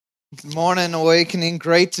Good morning, Awakening.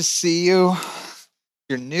 Great to see you.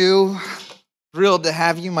 You're new. Thrilled to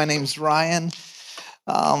have you. My name's Ryan.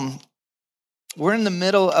 Um, we're in the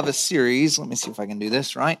middle of a series. Let me see if I can do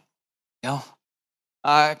this right. Yeah.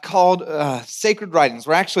 Called Sacred Writings.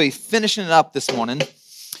 We're actually finishing it up this morning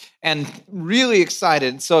and really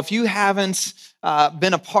excited. So if you haven't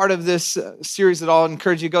been a part of this series at all, I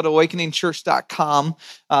encourage you to go to awakeningchurch.com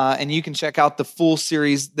and you can check out the full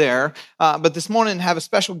series there. But this morning, I have a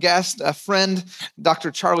special guest, a friend,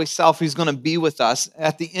 Dr. Charlie Self, who's going to be with us.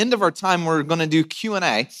 At the end of our time, we're going to do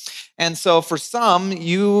Q&A. And so for some,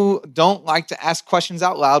 you don't like to ask questions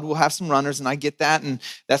out loud. We'll have some runners, and I get that, and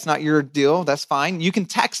that's not your deal. That's fine. You can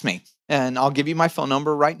text me, and I'll give you my phone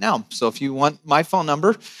number right now. So if you want my phone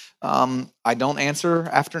number, I don't answer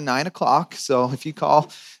after 9 o'clock, so if you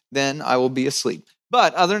call, then I will be asleep.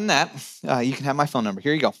 But other than that, you can have my phone number.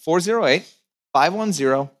 Here you go,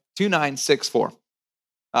 408-510-2964.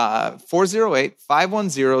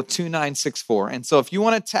 408-510-2964. And so if you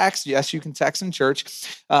want to text, yes, you can text in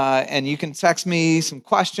church, and you can text me some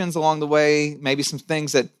questions along the way, maybe some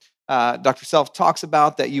things that Dr. Self talks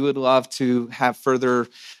about that you would love to have further,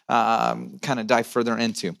 kind of dive further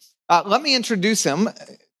into. Let me introduce him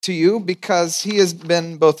to you because he has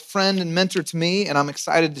been both friend and mentor to me, and I'm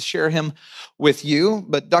excited to share him with you.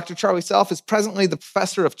 But Dr. Charlie Self is presently the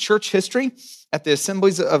professor of church history at the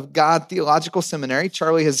Assemblies of God Theological Seminary.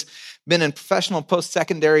 Charlie has been in professional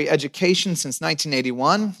post-secondary education since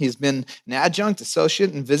 1981. He's been an adjunct,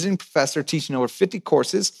 associate, and visiting professor teaching over 50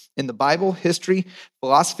 courses in the Bible, history,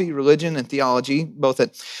 philosophy, religion, and theology, both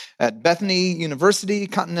at Bethany University,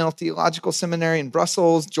 Continental Theological Seminary in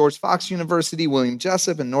Brussels, George Fox University, William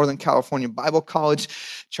Jessup, and Northern California Bible College.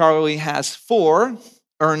 Charlie has 4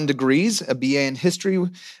 earned degrees, a BA in history,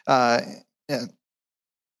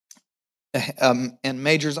 and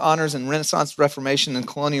majors honors in Renaissance, Reformation, and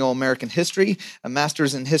colonial American history, a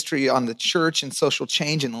master's in history on the church and social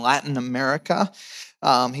change in Latin America.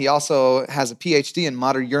 He also has a PhD in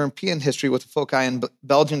modern European history with a foci in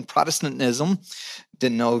Belgian Protestantism.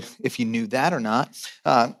 Didn't know if you knew that or not.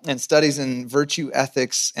 And studies in virtue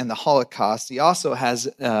ethics and the Holocaust. He also has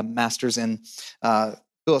a master's in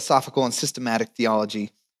philosophical and systematic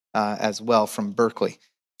theology as well from Berkeley.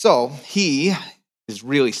 So he is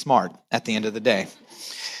really smart at the end of the day.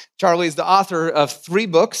 Charlie is the author of 3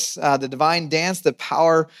 books, The Divine Dance, The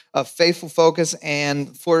Power of Faithful Focus,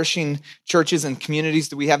 and Flourishing Churches and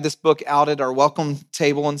Communities. We have this book out at our welcome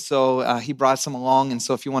table, and so he brought some along. And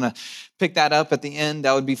so if you want to pick that up at the end,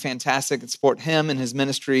 that would be fantastic and support him and his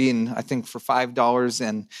ministry. And I think for $5,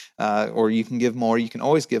 and or you can give more. You can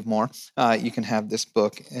always give more. You can have this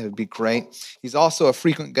book. It would be great. He's also a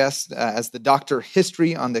frequent guest as the Dr.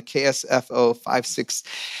 History on the KSFO 56,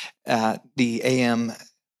 the AM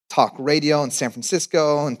talk radio in San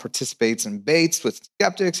Francisco, and participates in debates with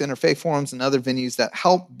skeptics, interfaith forums, and other venues that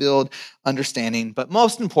help build understanding. But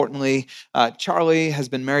most importantly, Charlie has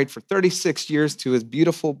been married for 36 years to his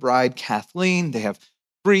beautiful bride, Kathleen. They have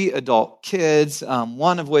 3 adult kids,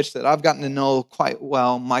 one of which that I've gotten to know quite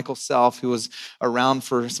well, Michael Self, who was around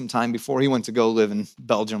for some time before he went to go live in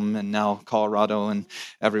Belgium and now Colorado and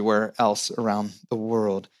everywhere else around the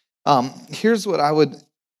world. Here's what I would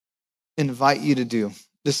invite you to do.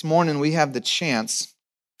 This morning, we have the chance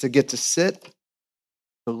to get to sit,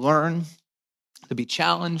 to learn, to be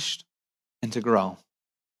challenged, and to grow.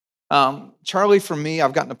 Charlie, for me,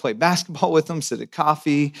 I've gotten to play basketball with him, sit at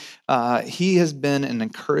coffee. He has been an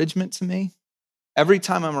encouragement to me. Every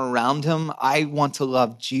time I'm around him, I want to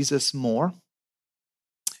love Jesus more.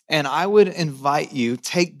 And I would invite you,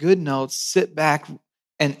 take good notes, sit back,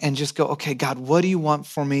 and just go, okay, God, what do you want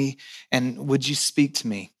for me? And would you speak to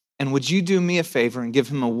me? And would you do me a favor and give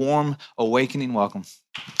him a warm, awakening welcome?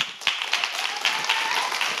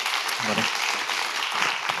 Buddy.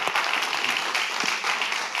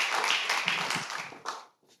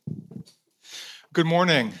 Good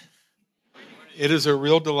morning. It is a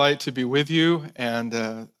real delight to be with you,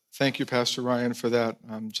 and thank you, Pastor Ryan, for that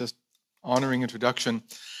just honoring introduction.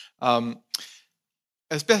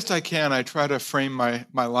 As best I can, I try to frame my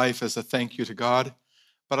life as a thank you to God.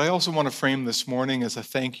 But I also want to frame this morning as a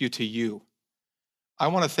thank you to you. I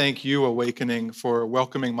want to thank you, Awakening, for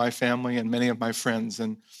welcoming my family and many of my friends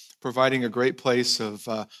and providing a great place of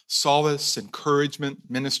solace, encouragement,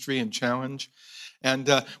 ministry, and challenge. And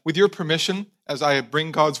with your permission, as I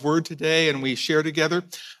bring God's word today and we share together,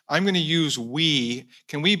 I'm going to use we.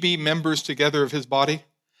 Can we be members together of his body?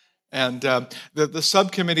 And the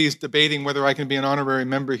subcommittee is debating whether I can be an honorary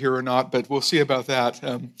member here or not, but we'll see about that.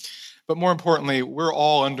 But more importantly, we're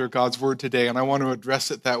all under God's word today, and I want to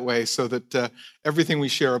address it that way so that everything we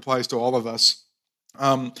share applies to all of us.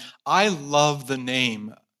 I love the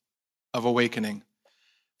name of awakening.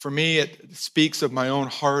 For me, it speaks of my own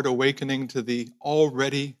heart awakening to the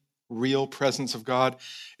already real presence of God.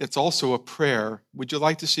 It's also a prayer. Would you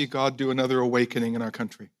like to see God do another awakening in our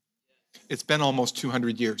country? It's been almost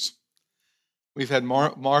 200 years. We've had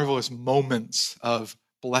marvelous moments of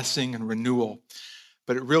blessing and renewal,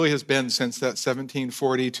 but it really has been since that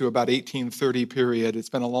 1740 to about 1830 period. It's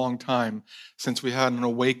been a long time since we had an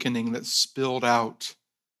awakening that spilled out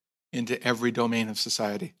into every domain of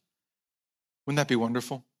society. Wouldn't that be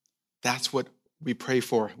wonderful? That's what we pray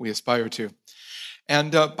for, we aspire to.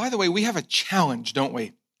 And by the way, we have a challenge, don't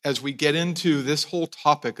we, as we get into this whole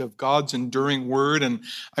topic of God's enduring word. And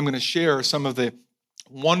I'm going to share some of the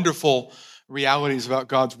wonderful realities about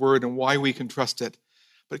God's word and why we can trust it.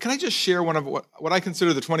 But can I just share one of what I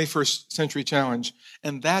consider the 21st century challenge?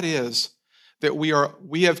 And that is that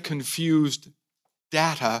we have confused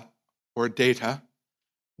data or data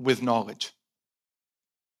with knowledge.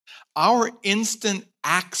 Our instant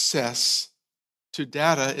access to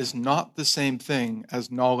data is not the same thing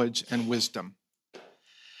as knowledge and wisdom.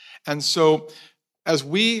 And so as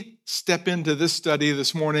we step into this study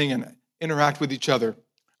this morning and interact with each other,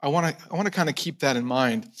 I want to kind of keep that in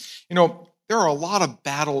mind. You know, there are a lot of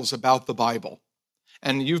battles about the Bible,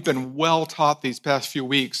 and you've been well taught these past few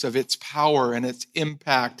weeks of its power and its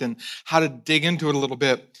impact and how to dig into it a little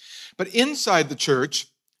bit. But inside the church,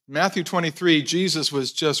 Matthew 23, Jesus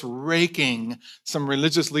was just raking some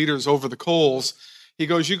religious leaders over the coals. He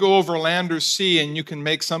goes, you go over land or sea and you can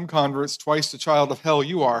make some converts twice the child of hell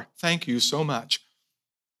you are. Thank you so much.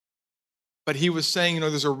 But he was saying, you know,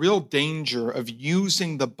 there's a real danger of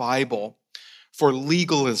using the Bible for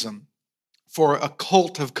legalism, for a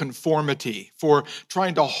cult of conformity, for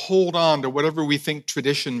trying to hold on to whatever we think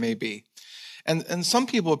tradition may be. And some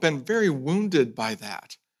people have been very wounded by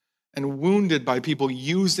that, and wounded by people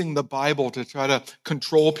using the Bible to try to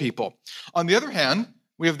control people. On the other hand,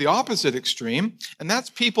 we have the opposite extreme, and that's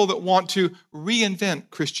people that want to reinvent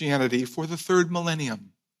Christianity for the third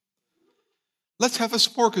millennium. Let's have a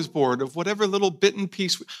smorgasbord of whatever little bit and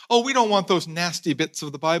piece. We don't want those nasty bits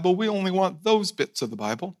of the Bible. We only want those bits of the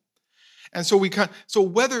Bible. And so so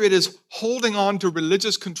whether it is holding on to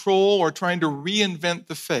religious control or trying to reinvent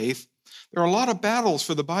the faith, there are a lot of battles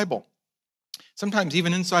for the Bible, sometimes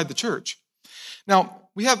even inside the church. Now,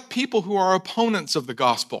 we have people who are opponents of the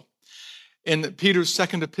gospel. In Peter's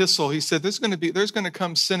second epistle, he said, there's going to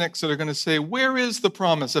come cynics that are going to say, where is the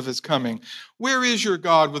promise of his coming? Where is your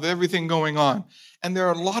God with everything going on? And there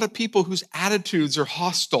are a lot of people whose attitudes are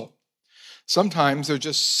hostile. Sometimes they're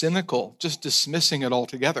just cynical, just dismissing it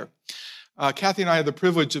altogether. Kathy and I had the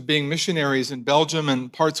privilege of being missionaries in Belgium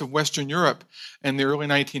and parts of Western Europe in the early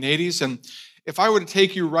 1980s. And if I were to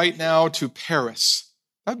take you right now to Paris,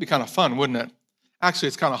 that'd be kind of fun, wouldn't it? Actually,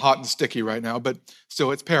 it's kind of hot and sticky right now, but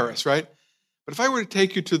still, it's Paris, right? But if I were to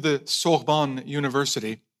take you to the Sorbonne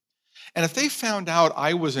University, and if they found out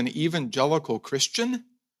I was an evangelical Christian,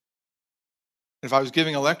 if I was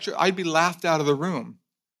giving a lecture, I'd be laughed out of the room.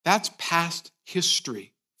 That's past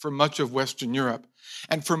history for much of Western Europe.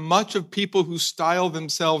 And for much of people who style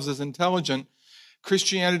themselves as intelligent,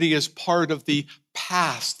 Christianity is part of the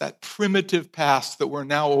past, that primitive past that we're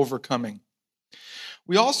now overcoming.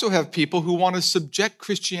 We also have people who want to subject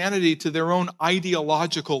Christianity to their own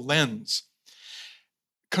ideological lens.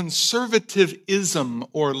 Conservatism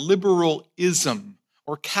or liberalism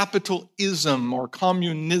or capitalism or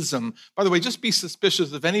communism. By the way, just be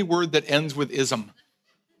suspicious of any word that ends with ism,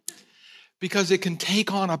 because it can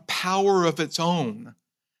take on a power of its own.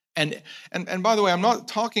 And by the way, I'm not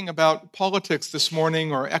talking about politics this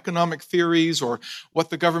morning or economic theories or what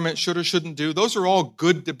the government should or shouldn't do. Those are all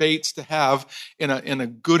good debates to have in a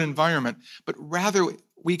good environment. But rather,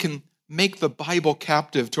 we can make the Bible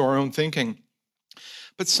captive to our own thinking.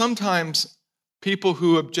 But sometimes people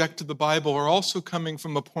who object to the Bible are also coming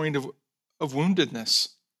from a point of woundedness.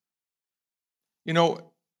 You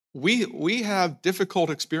know, we have difficult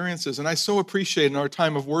experiences, and I so appreciate in our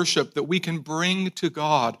time of worship that we can bring to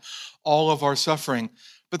God all of our suffering.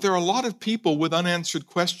 But there are a lot of people with unanswered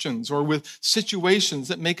questions or with situations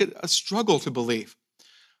that make it a struggle to believe.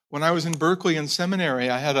 When I was in Berkeley in seminary,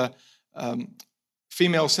 I had a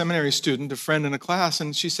female seminary student, a friend in a class,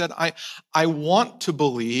 and she said, I want to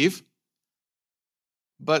believe,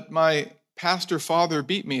 but my pastor father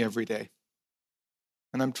beat me every day.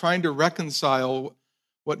 And I'm trying to reconcile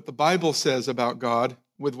what the Bible says about God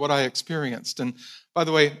with what I experienced. And by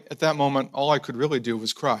the way, at that moment, all I could really do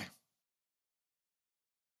was cry.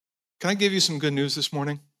 Can I give you some good news this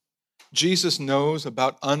morning? Jesus knows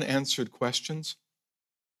about unanswered questions.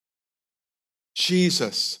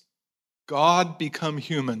 Jesus, God become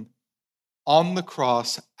human on the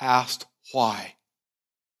cross asked why.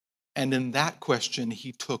 And in that question,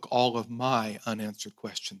 he took all of my unanswered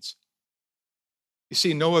questions. You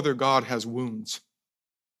see, no other God has wounds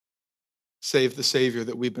save the Savior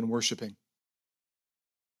that we've been worshiping.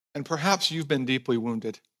 And perhaps you've been deeply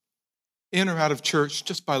wounded, in or out of church,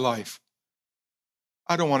 just by life.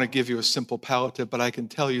 I don't want to give you a simple palliative, but I can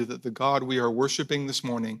tell you that the God we are worshiping this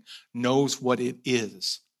morning knows what it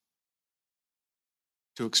is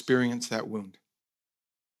to experience that wound.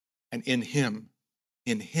 And in him,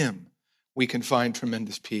 we can find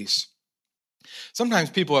tremendous peace. Sometimes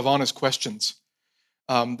people have honest questions.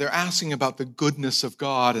 They're asking about the goodness of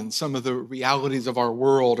God and some of the realities of our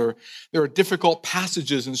world, or there are difficult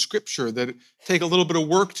passages in Scripture that take a little bit of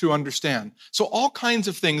work to understand. So all kinds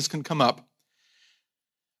of things can come up.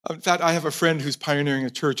 In fact, I have a friend who's pioneering a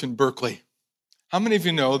church in Berkeley. How many of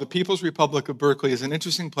you know the People's Republic of Berkeley is an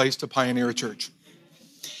interesting place to pioneer a church?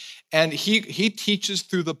 And he teaches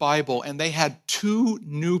through the Bible, and they had 2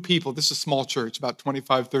 new people. This is a small church, about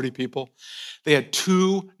 25, 30 people. They had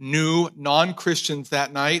 2 new non-Christians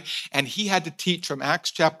that night, and he had to teach from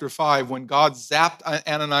Acts chapter 5 when God zapped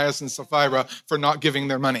Ananias and Sapphira for not giving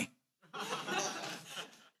their money.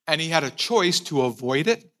 And he had a choice to avoid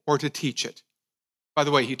it or to teach it. By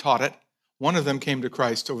the way, he taught it. One of them came to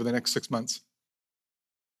Christ over the next 6 months.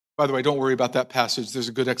 By the way, don't worry about that passage. There's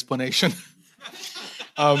a good explanation.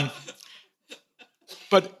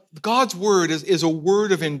 But God's word is a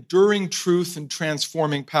word of enduring truth and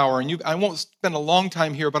transforming power. And I won't spend a long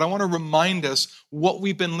time here, but I want to remind us what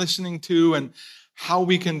we've been listening to and how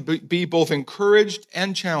we can be both encouraged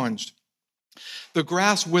and challenged. The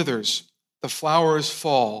grass withers, the flowers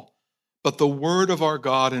fall, but the word of our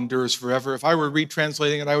God endures forever. If I were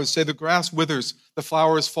retranslating it, I would say the grass withers, the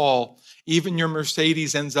flowers fall, even your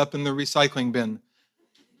Mercedes ends up in the recycling bin.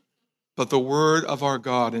 But the word of our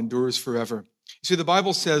God endures forever. You see, the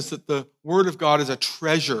Bible says that the word of God is a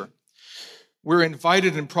treasure. We're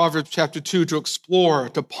invited in Proverbs chapter 2 to explore,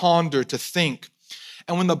 to ponder, to think.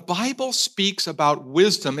 And when the Bible speaks about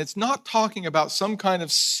wisdom, it's not talking about some kind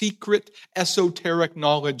of secret, esoteric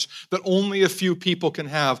knowledge that only a few people can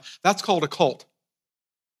have. That's called a cult.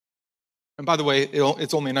 And by the way,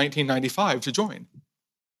 it's only $19.95 to join.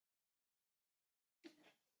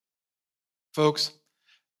 Folks,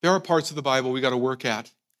 there are parts of the Bible we got to work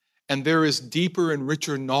at. And there is deeper and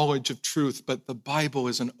richer knowledge of truth, but the Bible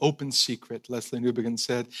is an open secret, Leslie Newbegin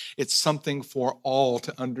said. It's something for all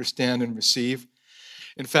to understand and receive.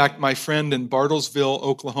 In fact, my friend in Bartlesville,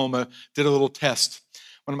 Oklahoma, did a little test.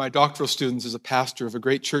 One of my doctoral students is a pastor of a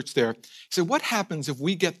great church there. He said, what happens if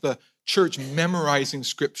we get the church memorizing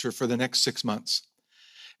Scripture for the next 6 months?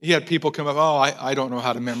 He had people come up, I don't know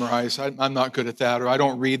how to memorize. I'm not good at that, or I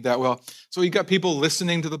don't read that well. So you got people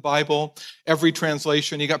listening to the Bible, every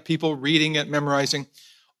translation. You got people reading it, memorizing.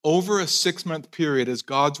 Over a 6-month period, as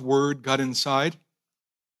God's word got inside,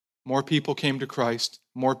 more people came to Christ.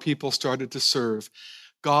 More people started to serve.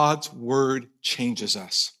 God's word changes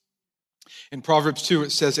us. In Proverbs 2,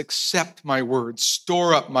 it says, accept my words,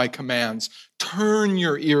 store up my commands, turn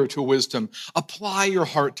your ear to wisdom, apply your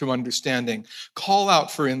heart to understanding, call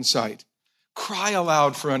out for insight, cry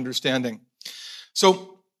aloud for understanding.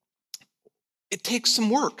 So it takes some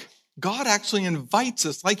work. God actually invites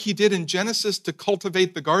us, like he did in Genesis, to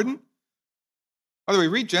cultivate the garden. By the way,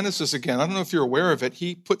 read Genesis again. I don't know if you're aware of it.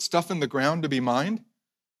 He put stuff in the ground to be mined.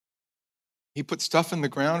 He put stuff in the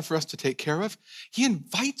ground for us to take care of. He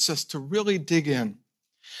invites us to really dig in.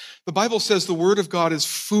 The Bible says the word of God is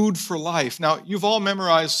food for life. Now, you've all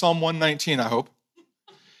memorized Psalm 119, I hope.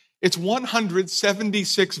 It's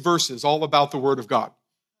 176 verses all about the word of God.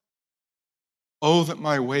 Oh, that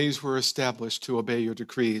my ways were established to obey your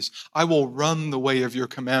decrees. I will run the way of your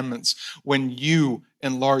commandments when you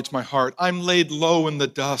enlarge my heart. I'm laid low in the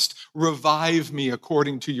dust. Revive me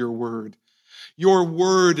according to your word. Your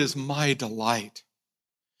word is my delight.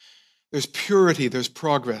 There's purity, there's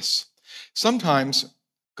progress. Sometimes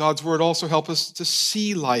God's word also helps us to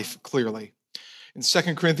see life clearly. In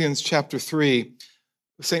 2 Corinthians chapter 3,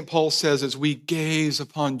 St. Paul says, as we gaze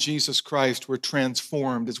upon Jesus Christ, we're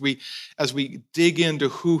transformed, as we dig into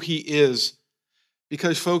who he is.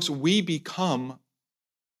 Because, folks, we become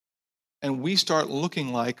and we start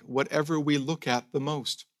looking like whatever we look at the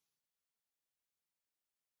most.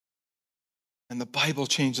 And the Bible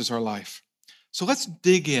changes our life. So let's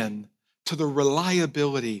dig in to the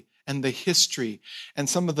reliability and the history and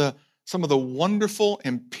some of the wonderful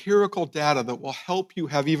empirical data that will help you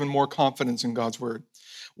have even more confidence in God's word.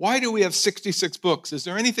 Why do we have 66 books? Is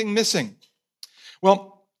there anything missing?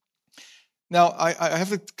 Well, now I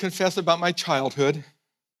have to confess about my childhood.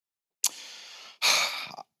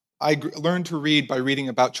 learned to read by reading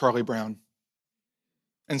about Charlie Brown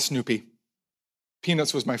and Snoopy.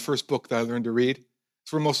 Peanuts was my first book that I learned to read.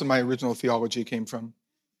 It's where most of my original theology came from.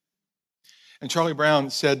 And Charlie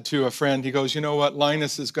Brown said to a friend, he goes, you know what,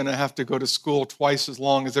 Linus is going to have to go to school twice as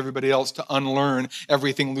long as everybody else to unlearn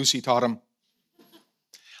everything Lucy taught him.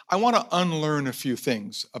 I want to unlearn a few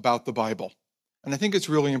things about the Bible, and I think it's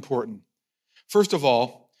really important. First of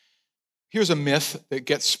all, here's a myth that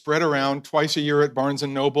gets spread around twice a year at Barnes &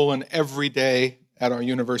 Noble and every day at our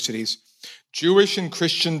universities. Jewish and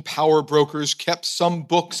Christian power brokers kept some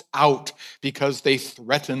books out because they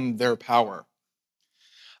threatened their power.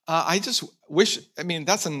 I just wish,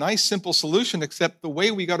 that's a nice, simple solution, except the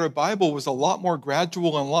way we got our Bible was a lot more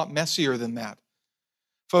gradual and a lot messier than that.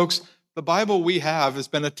 Folks, the Bible we have has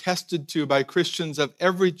been attested to by Christians of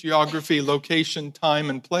every geography, location, time,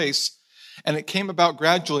 and place, and it came about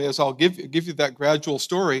gradually, as I'll give you that gradual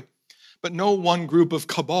story, but no one group of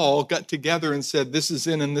cabal got together and said, this is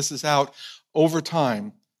in and this is out. Over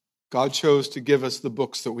time, God chose to give us the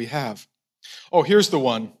books that we have. Oh, here's the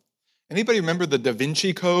one. Anybody remember the Da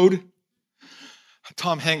Vinci Code?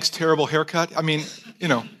 Tom Hanks' terrible haircut?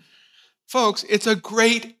 Folks, it's a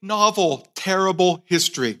great novel, terrible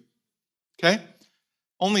history. Okay?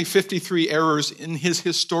 Only 53 errors in his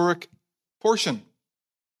historic portion.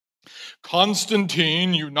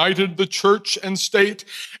 Constantine united the church and state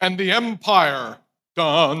and the empire.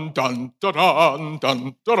 Dun, dun, da, dun,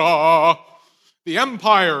 dun, da, da. The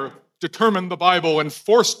empire determined the Bible and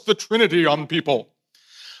forced the Trinity on people.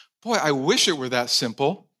 Boy, I wish it were that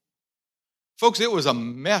simple. Folks, it was a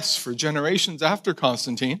mess for generations after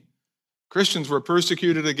Constantine. Christians were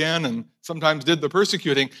persecuted again and sometimes did the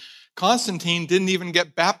persecuting. Constantine didn't even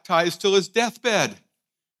get baptized till his deathbed.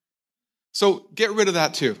 So get rid of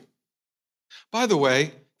that too. By the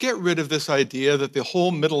way, get rid of this idea that the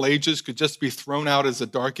whole Middle Ages could just be thrown out as the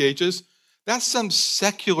Dark Ages. That's some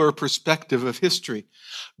secular perspective of history.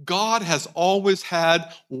 God has always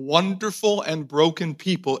had wonderful and broken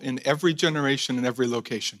people in every generation and every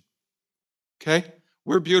location. Okay?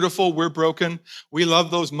 We're beautiful, we're broken. We love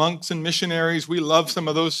those monks and missionaries. We love some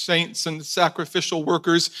of those saints and sacrificial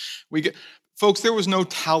workers. Folks, there was no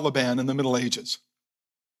Taliban in the Middle Ages.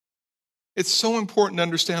 It's so important to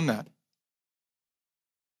understand that.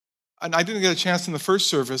 And I didn't get a chance in the first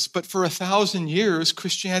service, but for 1,000 years,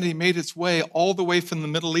 Christianity made its way all the way from the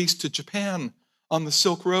Middle East to Japan on the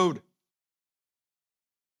Silk Road.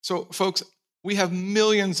 So, folks, we have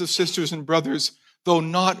millions of sisters and brothers, though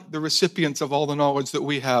not the recipients of all the knowledge that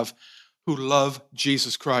we have, who love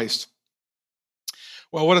Jesus Christ.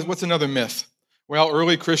 Well, what's another myth? Well,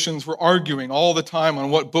 early Christians were arguing all the time on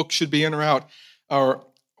what book should be in or out, or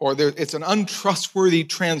it's an untrustworthy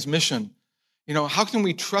transmission. How can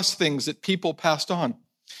we trust things that people passed on?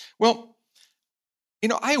 Well,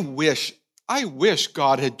 I wish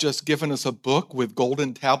God had just given us a book with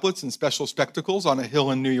golden tablets and special spectacles on a hill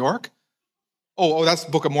in New York. Oh, that's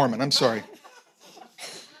the Book of Mormon. I'm sorry.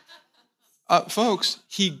 Folks,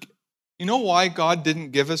 you know why God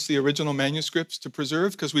didn't give us the original manuscripts to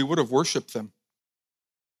preserve? Because we would have worshiped them.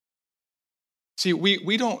 See,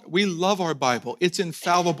 we love our Bible. It's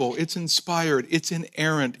infallible, it's inspired, it's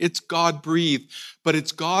inerrant, it's God-breathed, but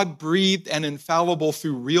it's God-breathed and infallible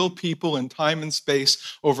through real people in time and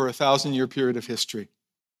space over a 1,000-year period of history.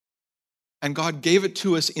 And God gave it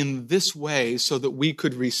to us in this way so that we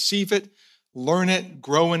could receive it, learn it,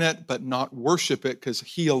 grow in it, but not worship it because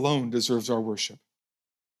He alone deserves our worship.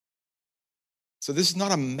 So this is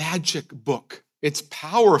not a magic book. It's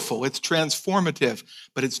powerful, it's transformative,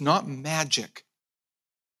 but it's not magic.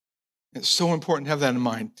 It's so important to have that in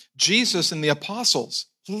mind. Jesus and the apostles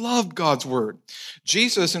loved God's word.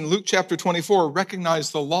 Jesus in Luke chapter 24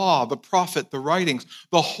 recognized the law, the prophet, the writings,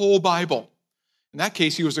 the whole Bible. In that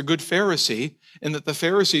case, he was a good Pharisee in that the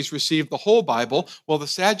Pharisees received the whole Bible, while the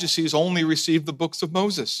Sadducees only received the books of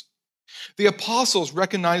Moses. The apostles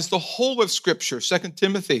recognized the whole of Scripture, 2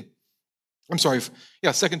 Timothy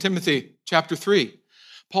chapter 3.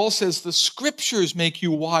 Paul says the Scriptures make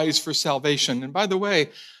you wise for salvation. And by the way,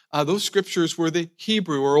 those Scriptures were the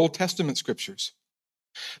Hebrew or Old Testament Scriptures.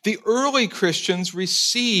 The early Christians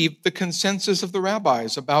received the consensus of the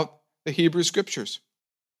rabbis about the Hebrew Scriptures.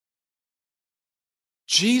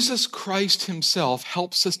 Jesus Christ Himself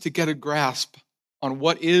helps us to get a grasp on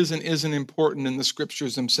what is and isn't important in the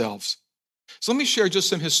Scriptures themselves. So let me share just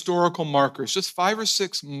some historical markers, just 5 or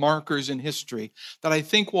 6 markers in history that I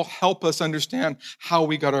think will help us understand how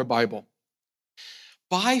we got our Bible.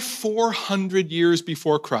 By 400 years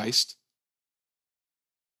before Christ,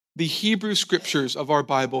 the Hebrew Scriptures of our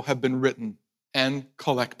Bible have been written and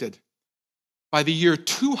collected. By the year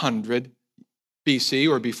 200, BC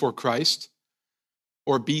or before Christ,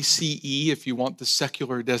 or BCE if you want the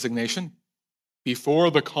secular designation, before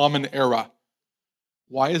the Common Era.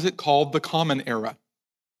 Why is it called the Common Era?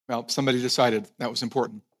 Well, somebody decided that was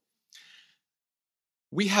important.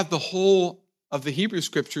 We have the whole of the Hebrew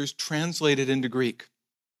Scriptures translated into Greek,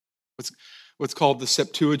 what's called the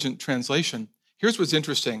Septuagint translation. Here's what's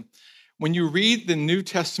interesting. When you read the New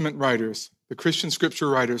Testament writers, the Christian Scripture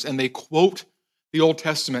writers, and they quote the Old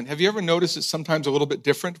Testament, have you ever noticed it's sometimes a little bit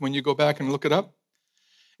different when you go back and look it up?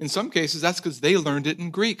 In some cases, that's because they learned it in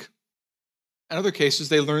Greek. In other cases,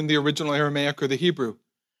 they learned the original Aramaic or the Hebrew.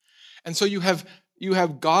 And so you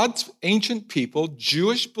have God's ancient people,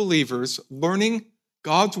 Jewish believers, learning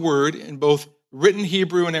God's word in both written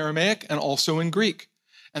Hebrew and Aramaic and also in Greek.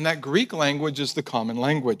 And that Greek language is the common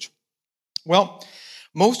language. Well,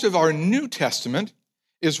 most of our New Testament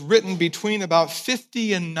is written between about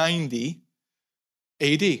 50 and 90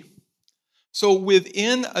 AD. So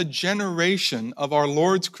within a generation of our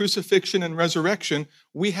Lord's crucifixion and resurrection,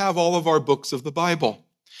 we have all of our books of the Bible.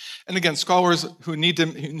 And again, scholars who need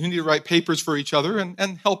to write papers for each other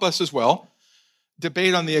and help us as well,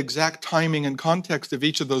 debate on the exact timing and context of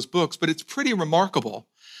each of those books, but it's pretty remarkable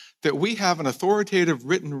that we have an authoritative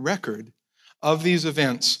written record of these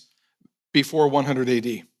events before 100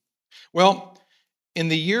 AD. Well, in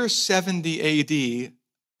the year 70 AD,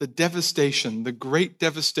 the devastation, the great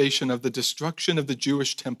devastation of the destruction of the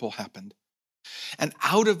Jewish temple happened. And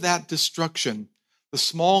out of that destruction, the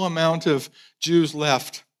small amount of Jews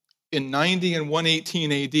left in 90 and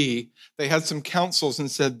 118 AD, they had some councils and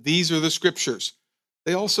said, these are the scriptures.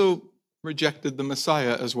 They also rejected the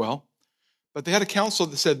Messiah as well. But they had a council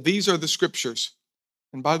that said, these are the scriptures.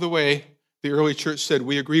 And by the way, the early church said,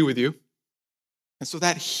 we agree with you. And so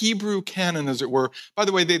that Hebrew canon, as it were, by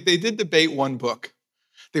the way, they did debate one book.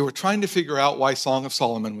 They were trying to figure out why Song of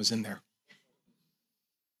Solomon was in there.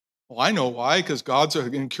 Well, I know why, because God's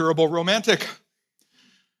an incurable romantic.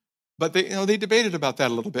 But they debated about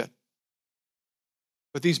that a little bit.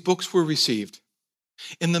 But these books were received.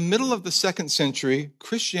 In the middle of the 2nd century,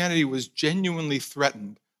 Christianity was genuinely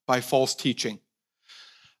threatened by false teaching.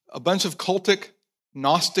 A bunch of cultic,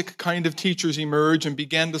 Gnostic kind of teachers emerged and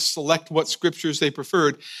began to select what scriptures they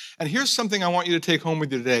preferred. And here's something I want you to take home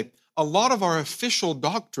with you today. A lot of our official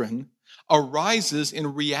doctrine arises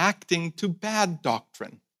in reacting to bad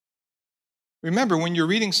doctrine. Remember, when you're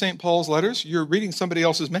reading St. Paul's letters, you're reading somebody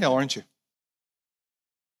else's mail, aren't you?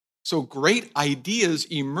 So great ideas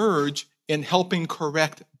emerge in helping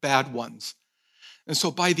correct bad ones. And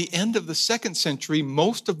so by the end of the 2nd century,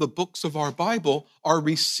 most of the books of our Bible are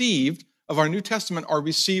received, of our New Testament, are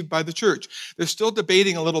received by the church. They're still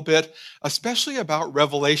debating a little bit, especially about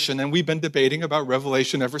Revelation, and we've been debating about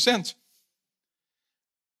Revelation ever since.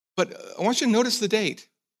 But I want you to notice the date.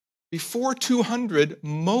 Before 200,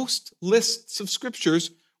 most lists of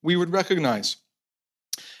scriptures we would recognize.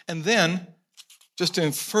 And then, just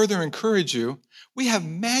to further encourage you, we have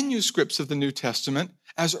manuscripts of the New Testament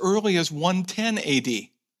as early as 110 AD.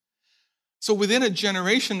 So within a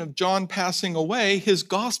generation of John passing away, his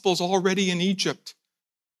gospel's already in Egypt.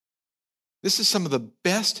 This is some of the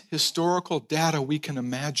best historical data we can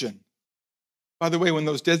imagine. By the way, when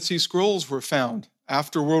those Dead Sea Scrolls were found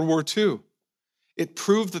after World War II, it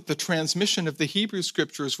proved that the transmission of the Hebrew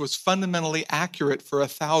Scriptures was fundamentally accurate for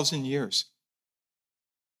 1,000 years.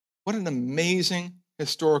 What an amazing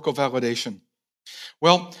historical validation.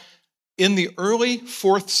 Well, in the early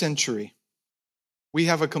 4th century, we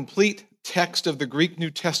have a complete text of the Greek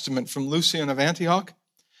New Testament from Lucian of Antioch.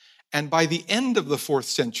 And by the end of the 4th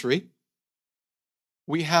century,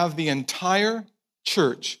 we have the entire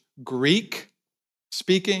church, Greek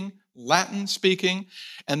speaking, Latin speaking,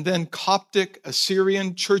 and then Coptic,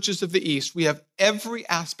 Assyrian churches of the East. We have every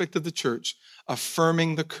aspect of the church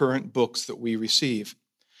affirming the current books that we receive.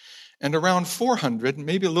 And around 400,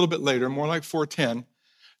 maybe a little bit later, more like 410,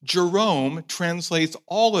 Jerome translates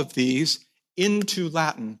all of these into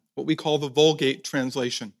Latin, what we call the Vulgate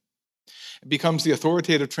translation. It becomes the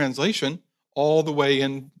authoritative translation all the way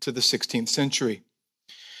into the 16th century.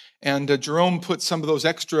 And Jerome put some of those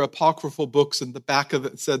extra apocryphal books in the back of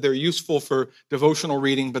it, said they're useful for devotional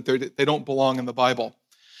reading, but they don't belong in the Bible.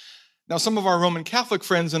 Now, some of our Roman Catholic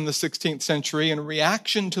friends in the 16th century, in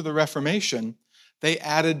reaction to the Reformation, they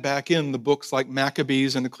added back in the books like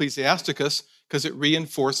Maccabees and Ecclesiasticus because it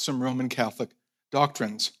reinforced some Roman Catholic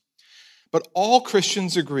doctrines. But all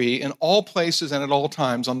Christians agree in all places and at all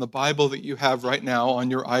times on the Bible that you have right now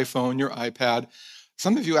on your iPhone, your iPad.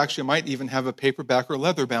 Some of you actually might even have a paperback or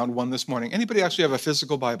leather-bound one this morning. Anybody actually have a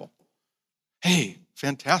physical Bible? Hey,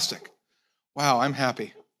 fantastic. Wow, I'm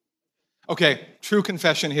happy. Okay, true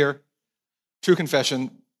confession here. True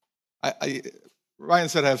confession. Ryan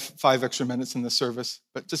said I have 5 extra minutes in this service,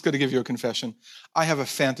 but just got to give you a confession. I have a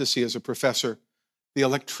fantasy as a professor. The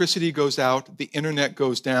electricity goes out, the internet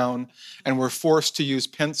goes down, and we're forced to use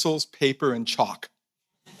pencils, paper, and chalk.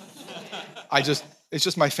 It's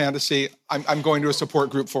just my fantasy. I'm going to a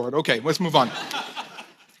support group for it. Okay, let's move on.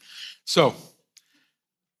 So,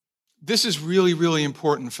 this is really, really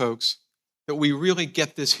important, folks, that we really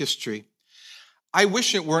get this history. I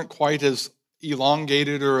wish it weren't quite as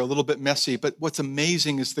elongated or a little bit messy, but what's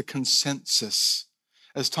amazing is the consensus.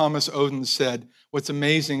 As Thomas Oden said, what's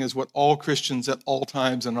amazing is what all Christians at all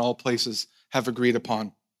times and all places have agreed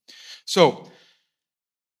upon. So,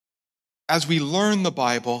 as we learn the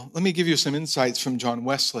Bible, let me give you some insights from John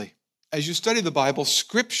Wesley. As you study the Bible,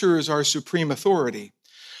 Scripture is our supreme authority,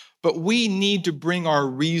 but we need to bring our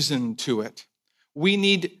reason to it. We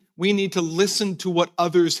need to listen to what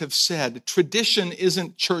others have said. Tradition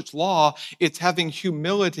isn't church law. It's having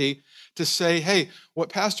humility to say, hey, what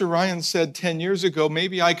Pastor Ryan said 10 years ago,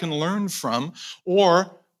 maybe I can learn from,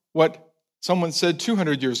 or what someone said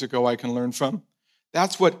 200 years ago I can learn from.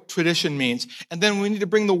 That's what tradition means. And then we need to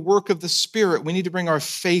bring the work of the Spirit. We need to bring our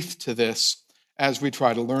faith to this as we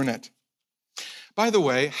try to learn it. By the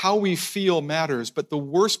way, how we feel matters, but the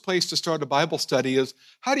worst place to start a Bible study is,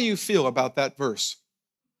 how do you feel about that verse?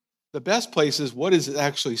 The best place is, what is it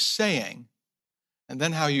actually saying? And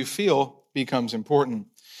then how you feel becomes important.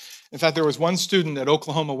 In fact, there was one student at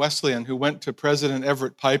Oklahoma Wesleyan who went to President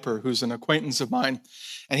Everett Piper, who's an acquaintance of mine,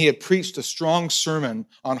 and he had preached a strong sermon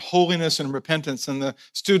on holiness and repentance. And the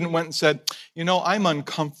student went and said, I'm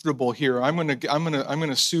uncomfortable here. I'm going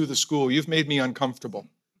to sue the school. You've made me uncomfortable.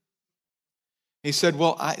 He said,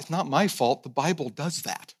 well, it's not my fault. The Bible does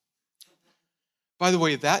that. By the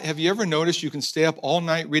way, have you ever noticed you can stay up all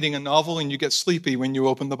night reading a novel and you get sleepy when you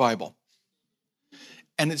open the Bible?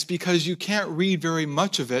 And it's because you can't read very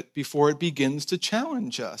much of it before it begins to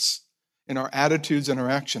challenge us in our attitudes and our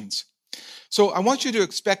actions. So I want you to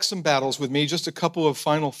expect some battles with me, just a couple of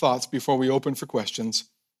final thoughts before we open for questions.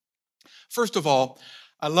 First of all,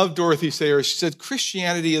 I love Dorothy Sayers. She said,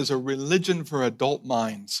 Christianity is a religion for adult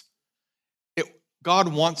minds.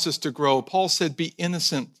 God wants us to grow. Paul said, be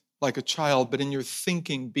innocent like a child, but in your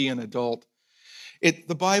thinking, be an adult.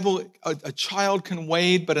 The Bible, a child can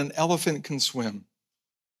wade, but an elephant can swim.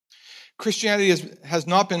 Christianity has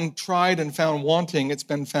not been tried and found wanting. It's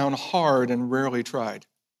been found hard and rarely tried.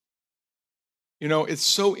 It's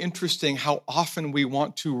so interesting how often we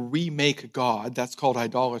want to remake God. That's called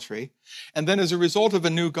idolatry. And then as a result of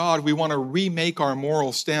a new God, we want to remake our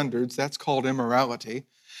moral standards. That's called immorality.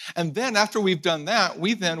 And then after we've done that,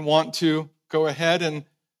 we then want to go ahead and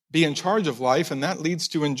be in charge of life, and that leads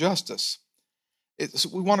to injustice.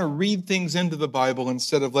 We want to read things into the Bible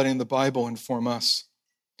instead of letting the Bible inform us.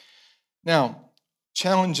 Now,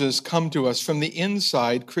 challenges come to us from the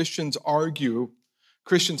inside. Christians argue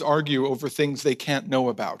over things they can't know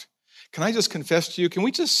about. Can I just confess to you, can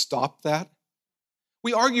we just stop that?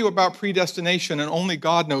 We argue about predestination, and only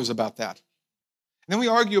God knows about that. And then we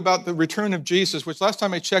argue about the return of Jesus, which last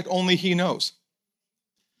time I checked, only he knows.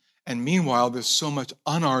 And meanwhile, there's so much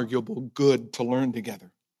unarguable good to learn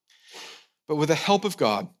together. But with the help of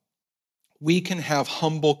God, we can have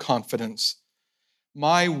humble confidence.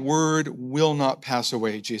 My word will not pass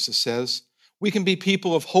away, Jesus says. We can be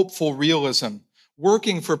people of hopeful realism,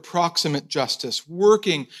 working for proximate justice,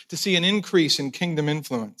 working to see an increase in kingdom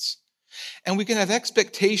influence. And we can have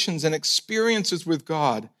expectations and experiences with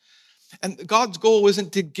God. And God's goal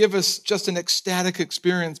isn't to give us just an ecstatic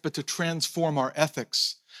experience, but to transform our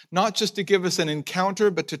ethics. Not just to give us an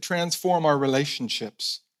encounter, but to transform our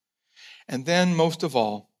relationships. And then, most of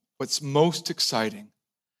all, what's most exciting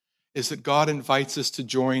is that God invites us to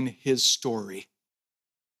join his story.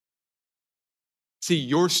 See,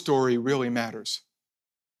 your story really matters.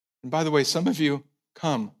 And by the way, some of you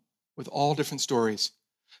come with all different stories.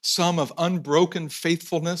 Some of unbroken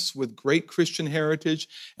faithfulness with great Christian heritage,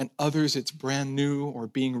 and others it's brand new or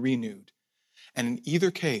being renewed. And in either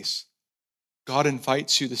case, God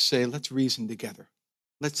invites you to say, let's reason together.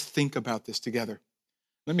 Let's think about this together.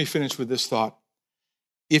 Let me finish with this thought.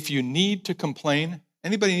 If you need to complain,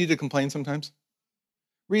 anybody need to complain sometimes?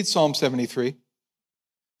 Read Psalm 73.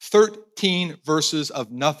 13 verses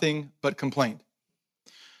of nothing but complaint.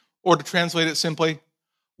 Or to translate it simply,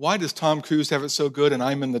 why does Tom Cruise have it so good and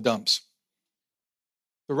I'm in the dumps?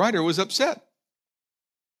 The writer was upset.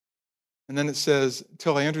 And then it says,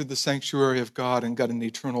 till I entered the sanctuary of God and got an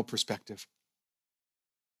eternal perspective.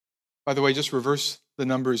 By the way, just reverse the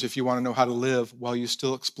numbers if you want to know how to live while you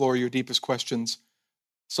still explore your deepest questions.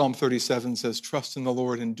 Psalm 37 says, trust in the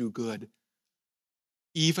Lord and do good.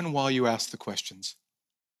 even while you ask the questions.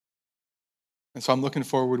 And so I'm looking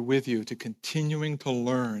forward with you to continuing to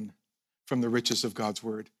learn from the riches of God's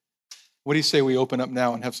word. What do you say we open up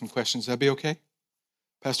now and have some questions? That'd be okay?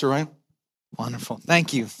 Pastor Ryan? Wonderful.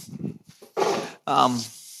 Thank you. All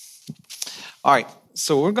right.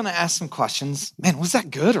 So we're going to ask some questions. Man, was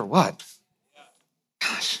that good or what?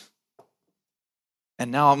 Gosh.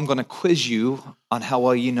 And now I'm going to quiz you on how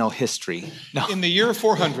well you know history. No. In the year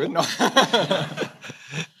 400. No.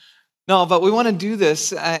 No, but we want to do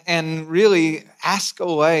this and really ask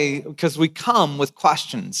away because we come with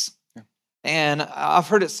questions. Yeah. And I've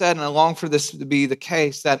heard it said, and I long for this to be the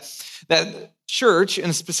case, that church,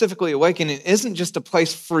 and specifically Awakening, isn't just a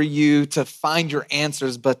place for you to find your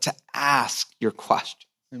answers, but to ask your question.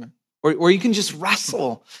 Amen. Where you can just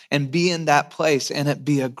wrestle and be in that place, and it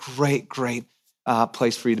be a great, great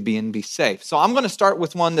place for you to be and be safe. So I'm going to start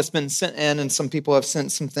with one that's been sent in, and some people have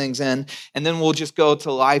sent some things in, and then we'll just go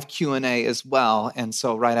to live Q&A as well. And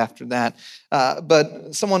so right after that,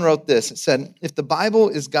 but someone wrote this. It said, if the Bible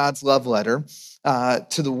is God's love letter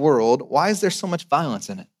to the world, why is there so much violence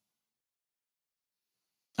in it?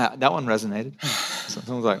 That one resonated. So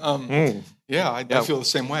someone's like, yeah, I feel the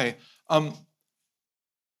same way.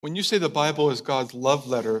 When you say the Bible is God's love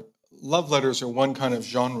letters are one kind of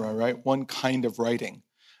genre, right? One kind of writing.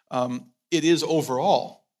 It is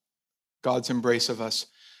overall God's embrace of us.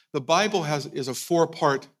 The Bible is a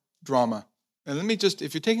 4-part drama. And let me just,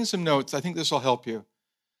 if you're taking some notes, I think this will help you.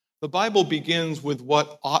 The Bible begins with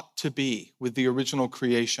what ought to be, with the original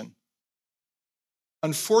creation.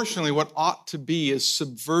 Unfortunately, what ought to be is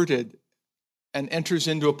subverted and enters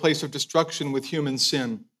into a place of destruction with human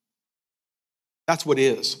sin. That's what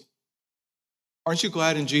is. Aren't you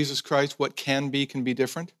glad in Jesus Christ what can be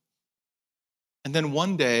different? And then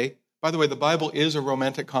one day, by the way, the Bible is a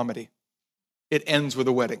romantic comedy. It ends with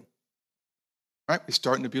a wedding. Right? We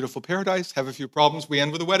start in a beautiful paradise, have a few problems, we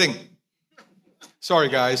end with a wedding. Sorry,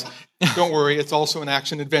 guys. Don't worry, it's also an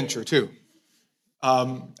action adventure, too.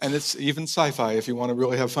 And it's even sci-fi if you want to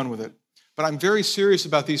really have fun with it. But I'm very serious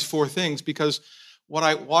about these 4 things because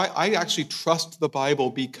why I actually trust the Bible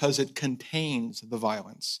because it contains the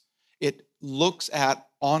violence. It looks at,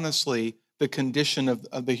 honestly, the condition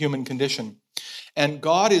of the human condition. And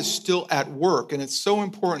God is still at work, and it's so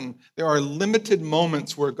important. There are limited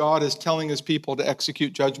moments where God is telling his people to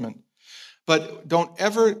execute judgment. But don't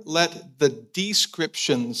ever let the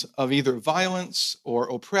descriptions of either violence or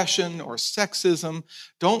oppression or sexism,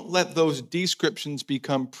 don't let those descriptions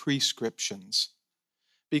become prescriptions.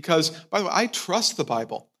 Because, by the way, I trust the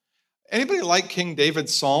Bible. Anybody like King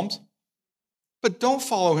David's Psalms? But don't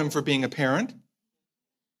follow him for being a parent.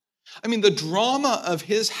 I mean, the drama of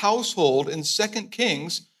his household in 2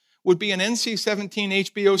 Kings would be an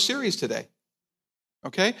NC-17 HBO series today.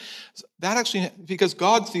 Okay? That actually, because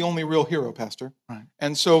God's the only real hero, Pastor. Right.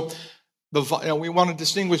 And so we want to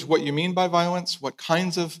distinguish what you mean by violence, what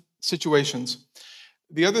kinds of situations.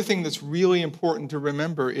 The other thing that's really important to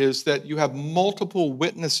remember is that you have multiple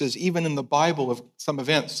witnesses, even in the Bible, of some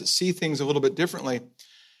events to see things a little bit differently.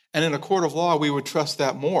 And in a court of law, we would trust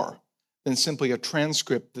that more than simply a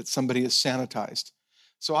transcript that somebody has sanitized.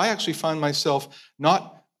 So I actually find myself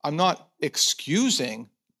I'm not excusing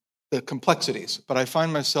the complexities, but I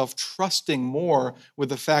find myself trusting more with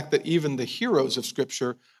the fact that even the heroes of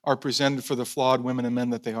Scripture are presented for the flawed women and men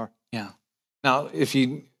that they are. Yeah. Now, if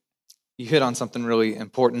you hit on something really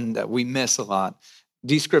important that we miss a lot,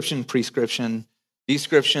 description, prescription,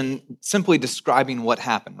 description, simply describing what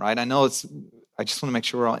happened, right? I just want to make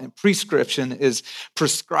sure we're all in. Prescription is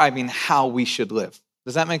prescribing how we should live.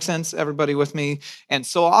 Does that make sense, everybody with me? And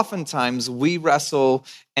so oftentimes we wrestle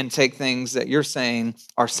and take things that you're saying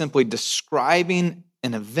are simply describing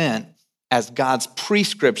an event as God's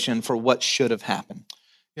prescription for what should have happened.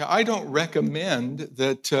 Yeah, I don't recommend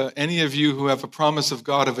that any of you who have a promise of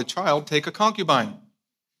God of a child take a concubine.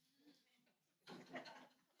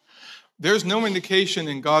 There's no indication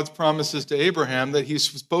in God's promises to Abraham that he's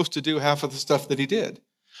supposed to do half of the stuff that he did.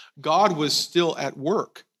 God was still at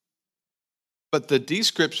work. But the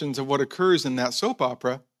descriptions of what occurs in that soap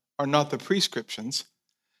opera are not the prescriptions.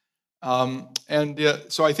 So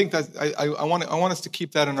I think that I want us to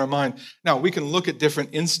keep that in our mind. Now, we can look at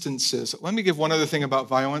different instances. Let me give one other thing about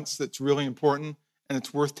violence that's really important and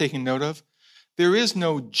it's worth taking note of. There is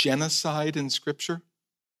no genocide in Scripture.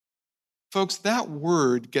 Folks, that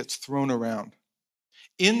word gets thrown around.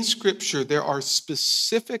 In Scripture, there are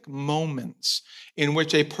specific moments in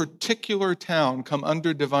which a particular town come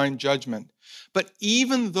under divine judgment. But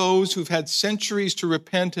even those who've had centuries to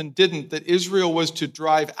repent and didn't, that Israel was to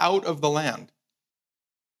drive out of the land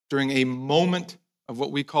during a moment of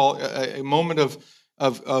what we call a moment of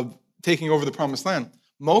of taking over the promised land.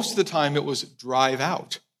 Most of the time it was drive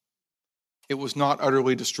out. It was not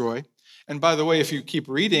utterly destroy. And by the way, if you keep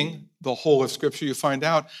reading the whole of Scripture, you find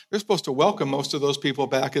out they're supposed to welcome most of those people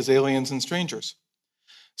back as aliens and strangers.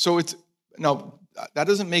 So now that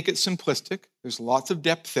doesn't make it simplistic. There's lots of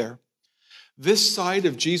depth there. This side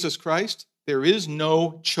of Jesus Christ, there is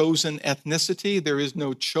no chosen ethnicity. There is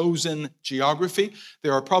no chosen geography.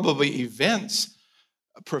 There are probably events,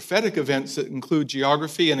 prophetic events that include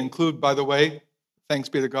geography and include, by the way, thanks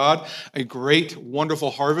be to God, a great,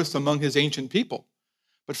 wonderful harvest among his ancient people.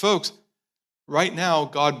 But folks, right now,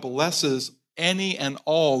 God blesses any and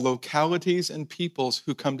all localities and peoples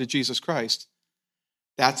who come to Jesus Christ.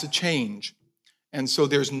 That's a change. And so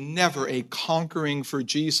there's never a conquering for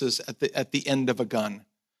Jesus at the end of a gun.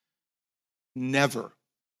 Never.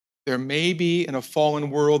 There may be in a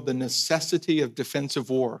fallen world the necessity of defensive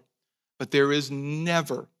war, but there is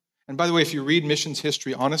never. And by the way, if you read missions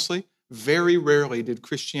history honestly, very rarely did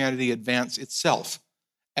Christianity advance itself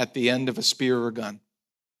at the end of a spear or a gun.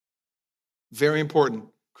 Very important.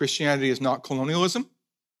 Christianity is not colonialism.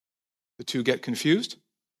 The two get confused.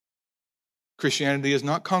 Christianity is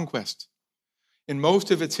not conquest. In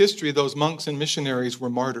most of its history, those monks and missionaries were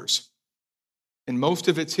martyrs. In most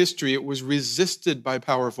of its history, it was resisted by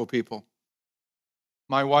powerful people.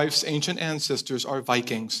 My wife's ancient ancestors are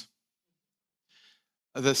Vikings.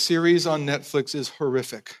 The series on Netflix is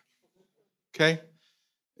horrific. Okay?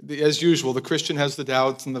 As usual, the Christian has the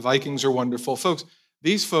doubts and the Vikings are wonderful. Folks,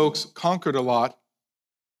 these folks conquered a lot.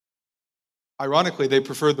 Ironically, they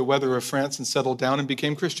preferred the weather of France and settled down and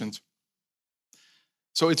became Christians.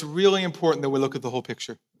 So it's really important that we look at the whole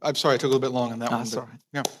picture. I'm sorry, I took a little bit long on that one. That's all right.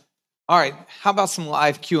 Yeah. All right, how about some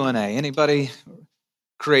live Q&A? Anybody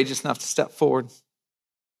courageous enough to step forward?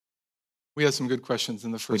 We had some good questions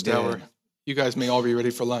in the first hour. You guys may all be ready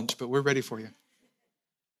for lunch, but we're ready for you.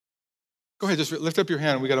 Go ahead, just lift up your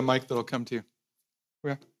hand. We got a mic that'll come to you.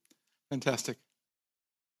 Yeah, fantastic.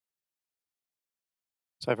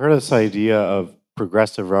 So I've heard of this idea of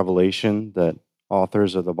progressive revelation, that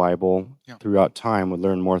authors of the Bible throughout time would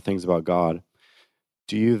learn more things about God.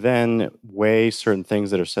 Do you then weigh certain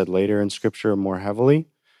things that are said later in Scripture more heavily?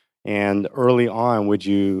 And early on, would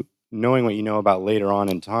you, knowing what you know about later on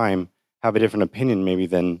in time, have a different opinion maybe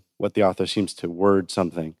than what the author seems to word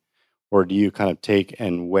something? Or do you kind of take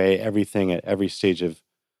and weigh everything at every stage of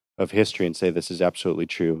history and say this is absolutely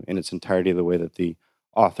true in its entirety, the way that the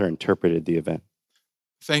author interpreted the event?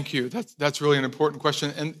 Thank you. That's really an important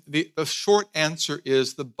question. And the short answer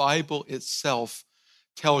is the Bible itself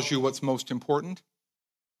tells you what's most important,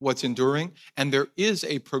 what's enduring, and there is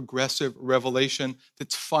a progressive revelation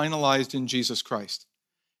that's finalized in Jesus Christ.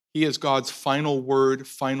 He is God's final word,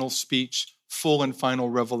 final speech, full and final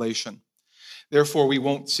revelation. Therefore, we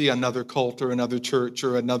won't see another cult or another church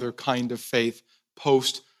or another kind of faith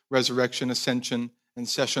post-resurrection, ascension, and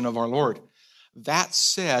session of our Lord. That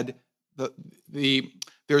said,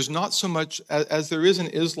 there's not so much, as there is in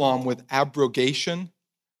Islam with abrogation,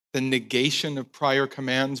 the negation of prior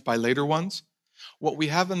commands by later ones. What we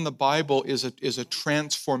have in the Bible is a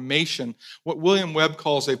transformation, what William Webb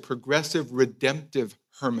calls a progressive redemptive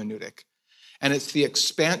hermeneutic. And it's the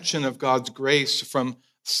expansion of God's grace from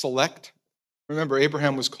select. Remember,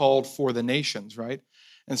 Abraham was called for the nations, right?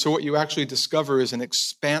 And so what you actually discover is an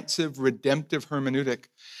expansive redemptive hermeneutic.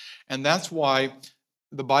 And that's why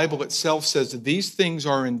the Bible itself says that these things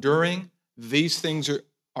are enduring, these things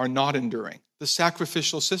are not enduring. The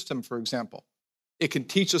sacrificial system, for example. It can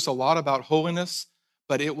teach us a lot about holiness,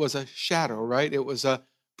 but it was a shadow, right? It was a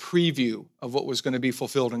preview of what was going to be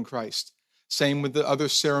fulfilled in Christ. Same with the other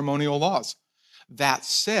ceremonial laws. That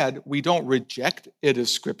said, we don't reject it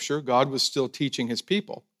as Scripture. God was still teaching his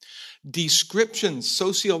people. Descriptions,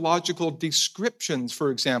 sociological descriptions,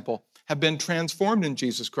 for example, have been transformed in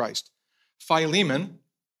Jesus Christ. Philemon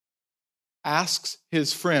asks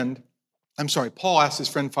his friend, Paul asks his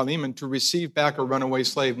friend Philemon to receive back a runaway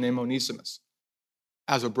slave named Onesimus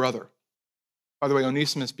as a brother. By the way,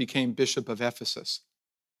 Onesimus became bishop of Ephesus,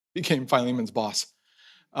 became Philemon's boss.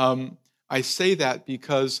 I say that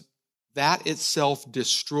because that itself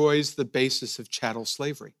destroys the basis of chattel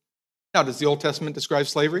slavery. Now, does the Old Testament describe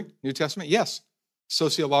slavery? New Testament? Yes.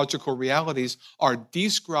 Sociological realities are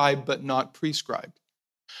described but not prescribed.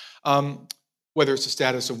 Whether it's the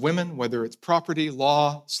status of women, whether it's property,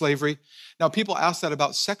 law, slavery. Now, people ask that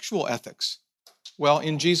about sexual ethics. Well,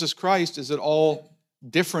 in Jesus Christ, is it all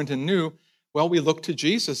different and new? Well, we look to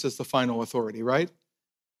Jesus as the final authority, right?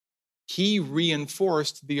 He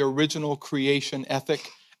reinforced the original creation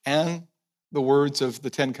ethic and the words of the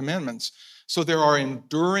Ten Commandments. So there are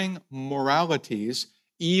enduring moralities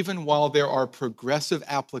even while there are progressive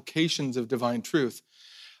applications of divine truth.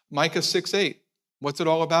 Micah 6:8, what's it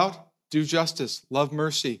all about? Do justice, love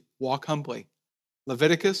mercy, walk humbly.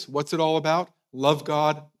 Leviticus, what's it all about? Love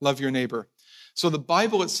God, love your neighbor. So the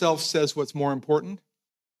Bible itself says what's more important,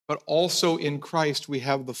 but also in Christ we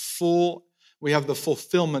have the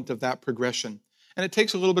fulfillment of that progression. And it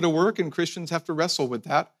takes a little bit of work, and Christians have to wrestle with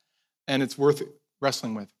that, and it's worth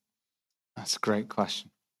wrestling with. That's a great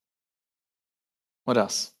question. What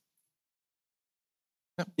else?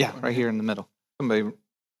 Yeah, right here in the middle. Somebody.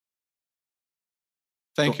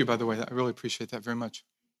 Thank you, by the way. I really appreciate that very much.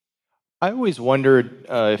 I always wondered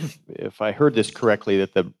if I heard this correctly,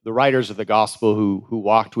 that the writers of the gospel who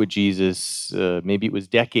walked with Jesus, maybe it was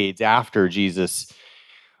decades after Jesus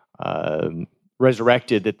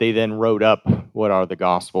resurrected, that they then wrote up what are the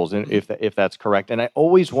gospels, and if that's correct. And I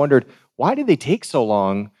always wondered, why did they take so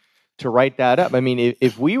long to write that up? I mean,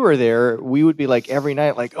 if we were there, we would be like every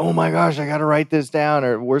night, like, oh my gosh, I got to write this down,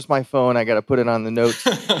 or where's my phone? I got to put it on the notes.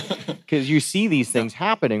 Because you see these things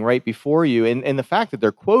happening right before you. And the fact that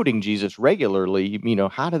they're quoting Jesus regularly,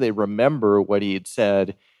 how do they remember what he had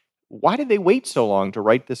said? Why did they wait so long to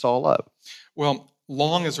write this all up? Well,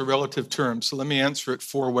 long is a relative term, so let me answer it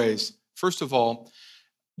 4 ways. First of all,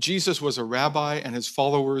 Jesus was a rabbi and his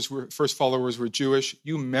first followers were Jewish.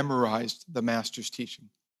 You memorized the master's teaching.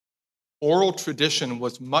 Oral tradition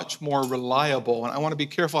was much more reliable. And I want to be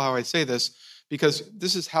careful how I say this, because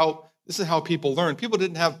this is how people learn. People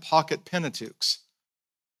didn't have pocket Pentateuchs.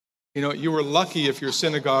 You were lucky if your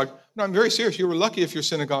synagogue, no, I'm very serious, you were lucky if your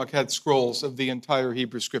synagogue had scrolls of the entire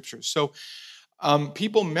Hebrew scriptures. So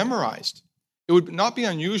people memorized. It would not be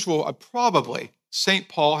unusual, probably, St.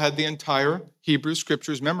 Paul had the entire Hebrew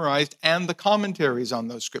scriptures memorized and the commentaries on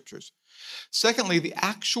those scriptures. Secondly, the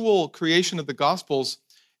actual creation of the Gospels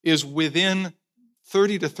is within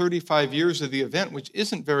 30 to 35 years of the event, which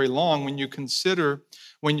isn't very long when you consider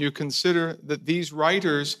that these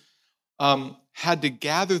writers had to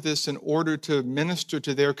gather this in order to minister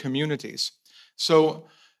to their communities. So,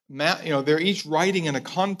 they're each writing in a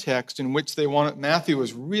context in which they want it. Matthew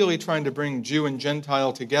was really trying to bring Jew and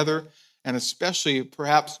Gentile together, and especially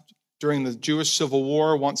perhaps during the Jewish Civil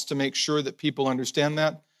War, wants to make sure that people understand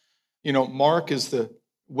that. Mark is the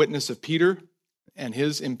witness of Peter and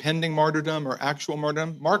his impending martyrdom or actual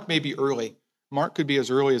martyrdom. Mark may be early. Mark could be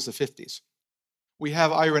as early as the 50s. We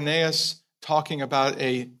have Irenaeus talking about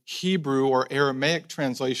a Hebrew or Aramaic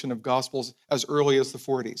translation of Gospels as early as the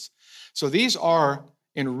 40s. So these are,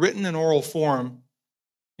 in written and oral form,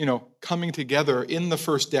 coming together in the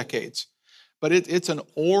first decades. But it's an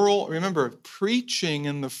oral, remember, preaching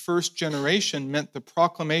in the first generation meant the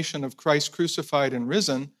proclamation of Christ crucified and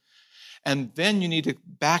risen. And then you need to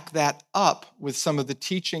back that up with some of the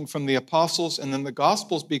teaching from the apostles, and then the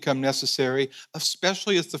Gospels become necessary,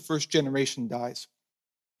 especially as the first generation dies.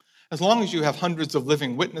 As long as you have hundreds of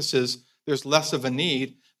living witnesses, there's less of a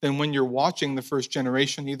need than when you're watching the first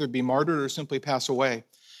generation either be martyred or simply pass away.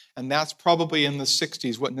 And that's probably in the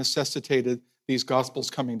 60s what necessitated these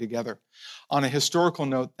Gospels coming together. On a historical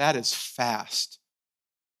note, that is fast.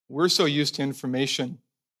 We're so used to information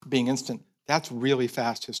being instant. That's really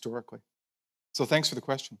fast historically. So thanks for the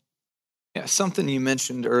question. Yeah, something you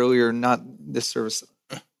mentioned earlier, not this service,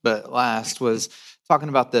 but last, was talking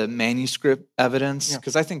about the manuscript evidence,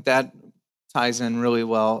 because I think that ties in really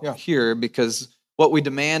well here, because what we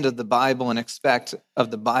demand of the Bible and expect of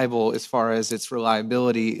the Bible as far as its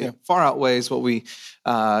reliability, it far outweighs what we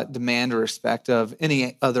demand or expect of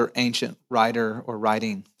any other ancient writer or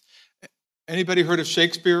writing. Anybody heard of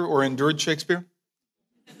Shakespeare or endured Shakespeare?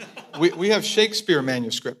 We have Shakespeare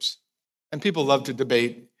manuscripts, and people love to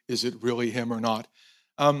debate, is it really him or not?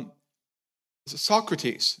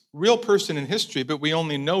 Socrates, real person in history, but we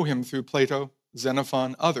only know him through Plato,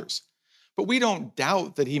 Xenophon, others. But we don't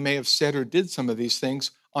doubt that he may have said or did some of these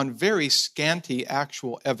things on very scanty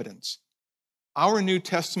actual evidence. Our New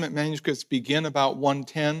Testament manuscripts begin about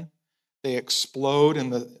 110. They explode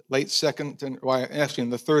in the late second, in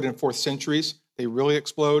the third and fourth centuries. They really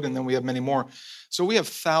explode, and then we have many more. So we have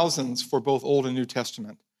thousands for both Old and New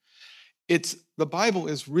Testament. The Bible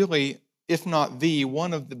is really, if not the,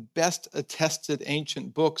 one of the best attested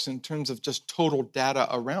ancient books in terms of just total data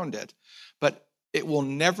around it. But it will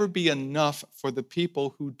never be enough for the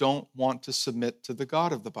people who don't want to submit to the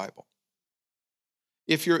God of the Bible.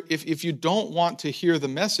 If you don't want to hear the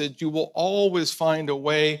message, you will always find a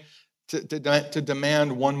way to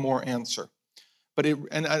demand one more answer.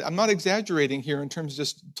 And I'm not exaggerating here in terms of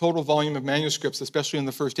just total volume of manuscripts, especially in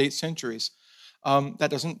the first 8 centuries. That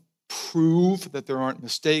doesn't prove that there aren't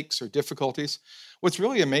mistakes or difficulties. What's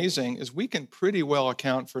really amazing is we can pretty well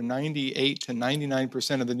account for 98 to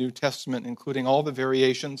 99% of the New Testament, including all the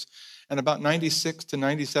variations, and about 96 to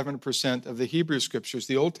 97% of the Hebrew Scriptures,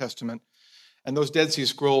 the Old Testament. And those Dead Sea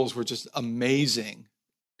Scrolls were just amazing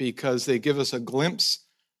because they give us a glimpse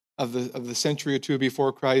of the century or two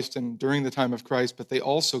before Christ and during the time of Christ, but they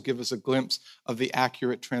also give us a glimpse of the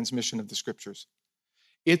accurate transmission of the Scriptures.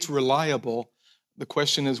 It's reliable. The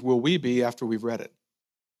question is, will we be after we've read it?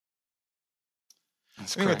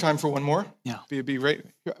 That's We have correct. time for one more. Yeah. Be right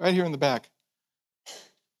here in the back.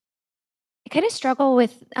 I kind of struggle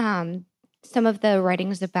with some of the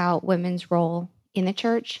writings about women's role in the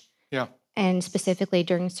church. Yeah. And specifically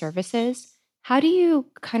during services. How do you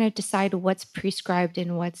kind of decide what's prescribed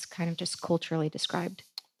and what's kind of just culturally described?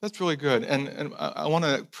 That's really good. And I want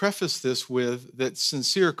to preface this with that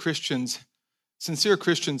sincere Christians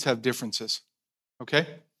have differences. Okay?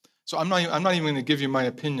 So I'm not even going to give you my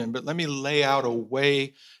opinion, but let me lay out a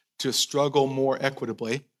way to struggle more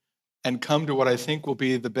equitably and come to what I think will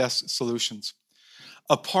be the best solutions.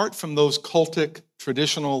 Apart from those cultic,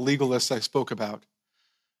 traditional legalists I spoke about,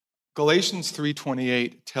 Galatians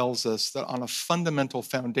 3:28 tells us that on a fundamental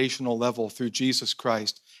foundational level through Jesus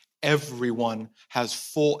Christ, everyone has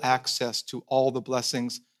full access to all the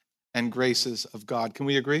blessings and graces of God. Can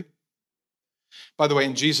we agree? By the way,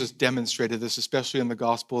 and Jesus demonstrated this, especially in the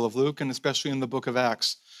Gospel of Luke and especially in the book of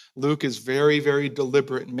Acts. Luke is very, very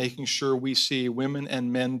deliberate in making sure we see women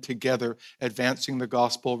and men together advancing the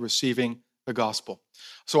gospel, receiving the gospel.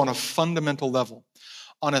 So on a fundamental level,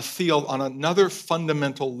 on another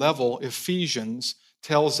fundamental level, Ephesians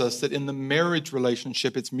tells us that in the marriage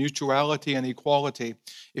relationship, it's mutuality and equality.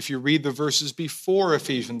 If you read the verses before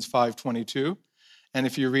Ephesians 5:22, and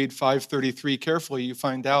if you read 5:33 carefully, you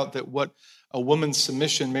find out that what a woman's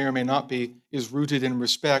submission may or may not be is rooted in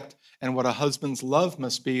respect, and what a husband's love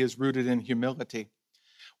must be is rooted in humility.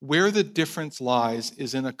 Where the difference lies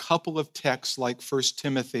is in a couple of texts like 1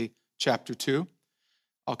 Timothy chapter 2.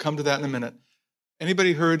 I'll come to that in a minute.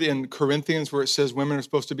 Anybody heard in Corinthians where it says women are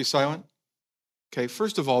supposed to be silent? Okay,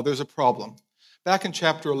 first of all, there's a problem. Back in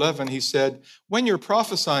chapter 11, he said, when you're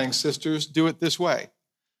prophesying, sisters, do it this way.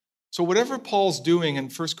 So whatever Paul's doing in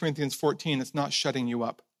 1 Corinthians 14, it's not shutting you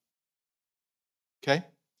up. Okay?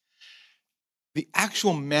 The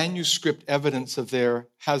actual manuscript evidence of there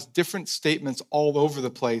has different statements all over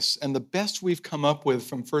the place, and the best we've come up with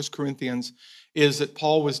from 1 Corinthians is that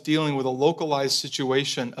Paul was dealing with a localized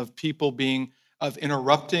situation of people of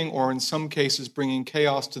interrupting or in some cases bringing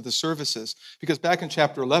chaos to the services. Because back in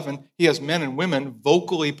chapter 11, he has men and women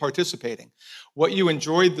vocally participating. What you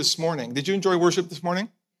enjoyed this morning, did you enjoy worship this morning?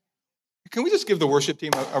 Can we just give the worship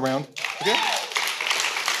team a round? Okay?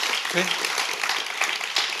 Okay.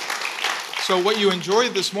 So what you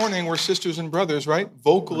enjoyed this morning were sisters and brothers, right?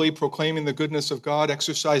 Vocally proclaiming the goodness of God,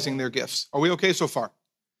 exercising their gifts. Are we okay so far?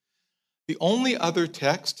 The only other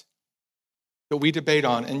text that we debate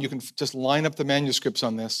on, and you can just line up the manuscripts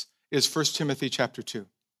on this, is 1 Timothy chapter 2.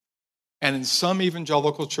 And in some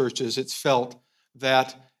evangelical churches, it's felt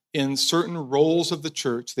that in certain roles of the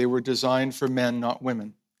church, they were designed for men, not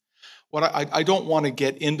women. I don't want to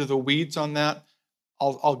get into the weeds on that.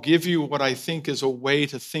 I'll give you what I think is a way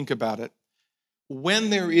to think about it. When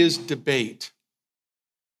there is debate,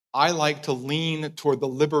 I like to lean toward the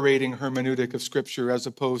liberating hermeneutic of Scripture as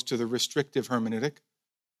opposed to the restrictive hermeneutic.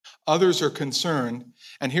 Others are concerned,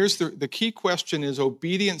 and here's the key question is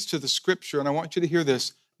obedience to the Scripture, and I want you to hear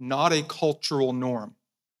this, not a cultural norm.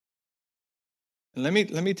 And let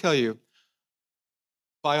me tell you,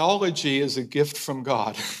 biology is a gift from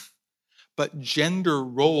God, but gender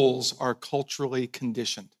roles are culturally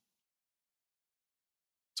conditioned.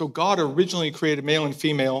 So God originally created male and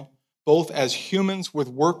female, both as humans with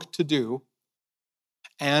work to do,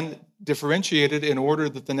 and differentiated in order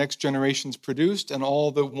that the next generations produced and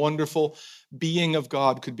all the wonderful being of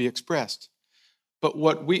God could be expressed. But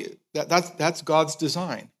that's God's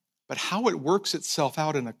design. But how it works itself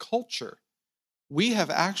out in a culture, we have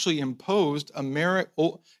actually imposed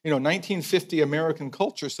 1950 American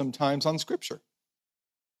culture sometimes on Scripture.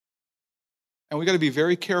 And we got to be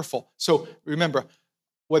very careful. So remember,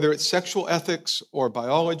 whether it's sexual ethics or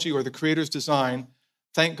biology or the Creator's design,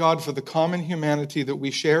 thank God for the common humanity that we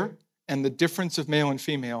share and the difference of male and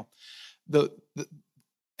female.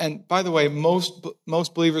 And by the way,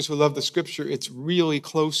 most believers who love the Scripture, it's really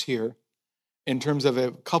close here in terms of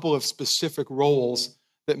a couple of specific roles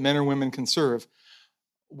that men or women can serve.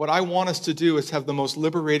 What I want us to do is have the most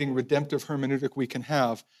liberating, redemptive hermeneutic we can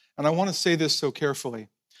have. And I want to say this so carefully.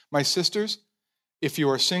 My sisters, if you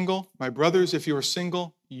are single, my brothers, if you are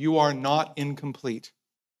single, you are not incomplete.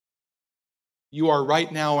 You are right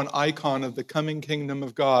now an icon of the coming kingdom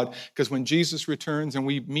of God, because when Jesus returns and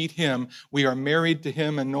we meet him, we are married to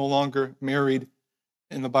him and no longer married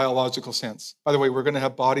in the biological sense. By the way, we're going to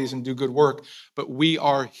have bodies and do good work, but we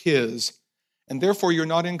are his. And therefore, you're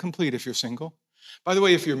not incomplete if you're single. By the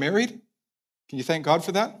way, if you're married, can you thank God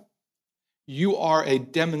for that? You are a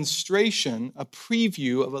demonstration, a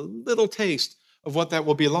preview of a little taste of what that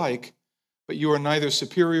will be like, but you are neither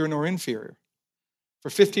superior nor inferior. For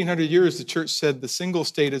 1,500 years, the church said the single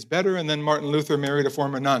state is better, and then Martin Luther married a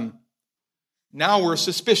former nun. Now we're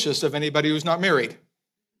suspicious of anybody who's not married.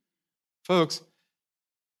 Folks,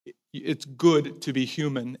 it's good to be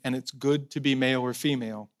human, and it's good to be male or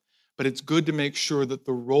female, but it's good to make sure that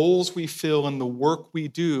the roles we fill and the work we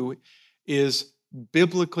do is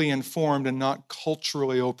biblically informed and not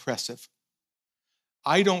culturally oppressive.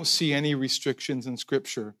 I don't see any restrictions in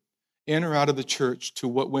Scripture in or out of the church to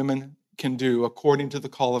what women can do according to the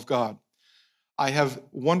call of God. I have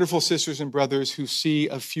wonderful sisters and brothers who see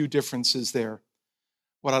a few differences there.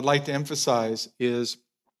 What I'd like to emphasize is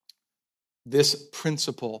this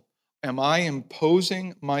principle. Am I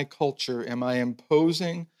imposing my culture? Am I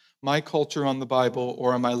imposing my culture on the Bible,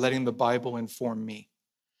 or am I letting the Bible inform me?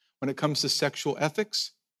 When it comes to sexual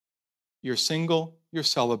ethics, you're single, you're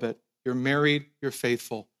celibate, you're married, you're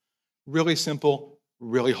faithful. Really simple,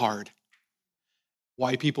 really hard.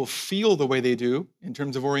 Why people feel the way they do in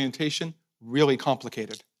terms of orientation, really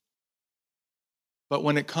complicated. But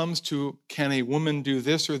when it comes to, can a woman do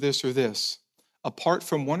this or this or this, apart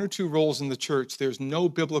from one or two roles in the church, there's no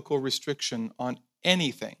biblical restriction on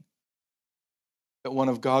anything that one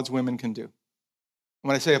of God's women can do.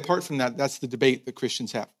 When I say apart from that, that's the debate that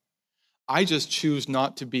Christians have. I just choose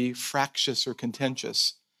not to be fractious or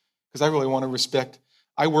contentious, because I really want to respect.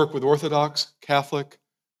 I work with Orthodox, Catholic,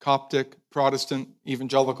 Coptic, Protestant,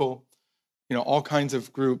 evangelical, all kinds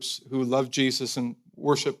of groups who love Jesus and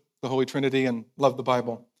worship the Holy Trinity and love the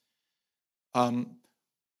Bible.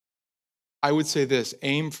 I would say this: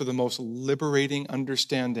 aim for the most liberating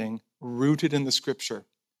understanding rooted in the Scripture,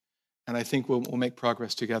 and I think we'll make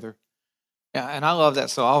progress together. Yeah, and I love that.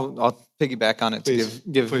 So I'll piggyback on it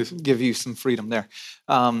to give you some freedom there.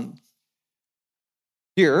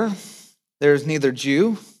 Here, there's neither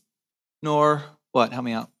Jew nor what? Help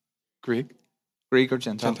me out. Greek or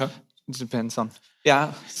Gentile. It depends on.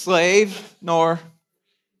 Yeah, slave nor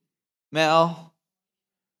male,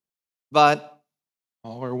 but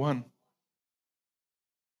all are one.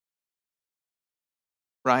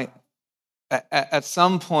 Right? At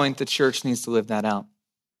some point, the church needs to live that out.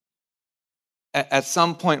 At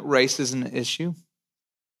some point, race is an issue.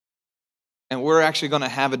 And we're actually going to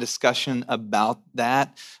have a discussion about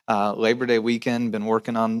that. Labor Day weekend, been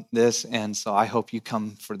working on this, and so I hope you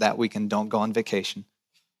come for that weekend. Don't go on vacation.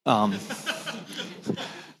 Because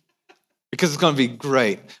it's going to be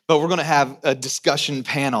great. But we're going to have a discussion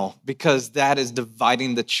panel, because that is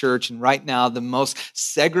dividing the church. And right now, the most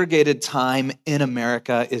segregated time in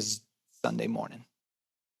America is Sunday morning.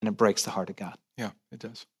 And it breaks the heart of God. Yeah, it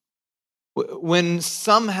does. When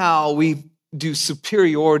somehow we do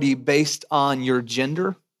superiority based on your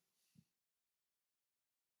gender,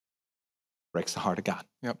 breaks the heart of God.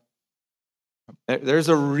 Yep. There's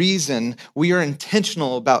a reason we are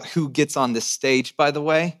intentional about who gets on this stage, by the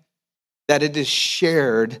way, that it is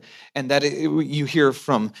shared, and that you hear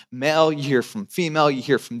from male, you hear from female, you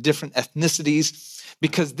hear from different ethnicities,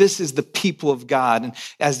 because this is the people of God. And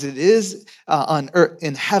as it is on earth,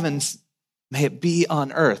 in heavens, may it be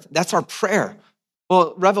on earth. That's our prayer.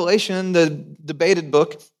 Well, Revelation, the debated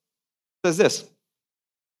book, says this: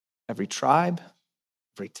 every tribe,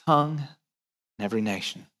 every tongue, and every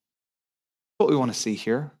nation. What we want to see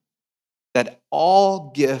here, that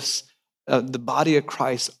all gifts of the body of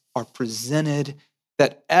Christ are presented,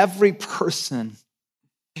 that every person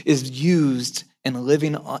is used and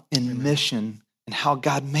living in mission and how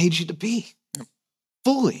God made you to be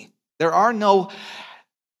fully. There are no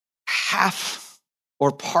half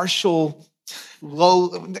or partial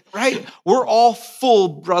low, right? We're all full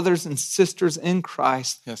brothers and sisters in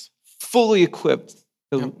Christ, yes, fully equipped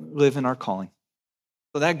to live in our calling.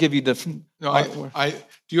 So that give you the. No,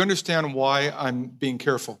 do you understand why I'm being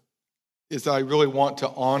careful? Is that I really want to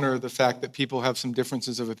honor the fact that people have some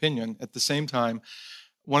differences of opinion. At the same time,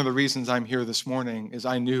 one of the reasons I'm here this morning is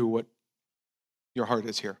I knew what your heart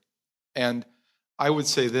is here. And I would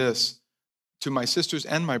say this to my sisters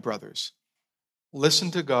and my brothers: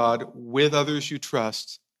 listen to God with others you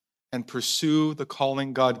trust and pursue the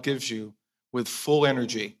calling God gives you with full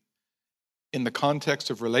energy in the context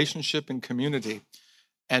of relationship and community,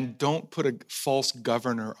 and don't put a false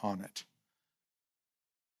governor on it.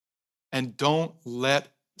 And don't let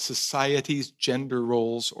society's gender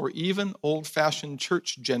roles or even old-fashioned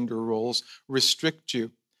church gender roles restrict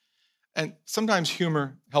you. And sometimes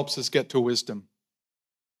humor helps us get to wisdom.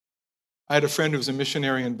 I had a friend who was a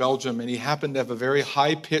missionary in Belgium, and he happened to have a very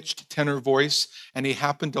high-pitched tenor voice, and he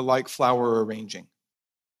happened to like flower arranging.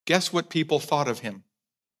 Guess what people thought of him?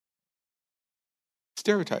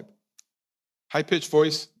 Stereotype. High-pitched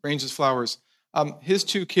voice, arranges flowers. His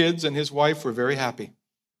 2 kids and his wife were very happy. Do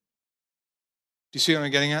you see what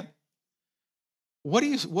I'm getting at? What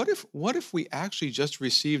if we actually just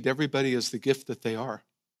received everybody as the gift that they are?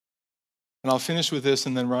 And I'll finish with this,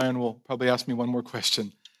 and then Ryan will probably ask me one more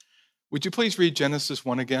question. Would you please read Genesis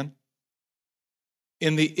 1 again?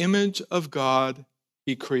 In the image of God,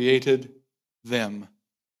 he created them.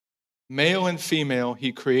 Male and female,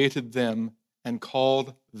 he created them and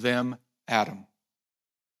called them Adam.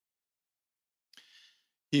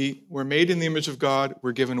 We're made in the image of God.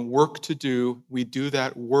 We're given work to do. We do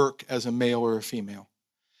that work as a male or a female.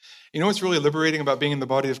 You know what's really liberating about being in the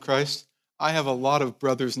body of Christ? I have a lot of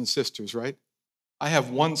brothers and sisters, right? I have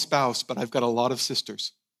one spouse, but I've got a lot of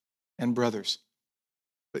sisters and brothers.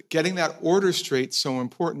 But getting that order straight is so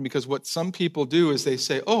important, because what some people do is they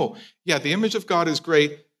say, oh, yeah, the image of God is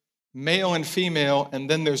great, male and female, and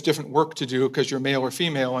then there's different work to do because you're male or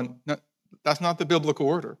female, and that's not the biblical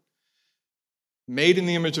order. Made in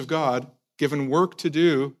the image of God, given work to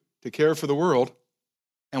do to care for the world,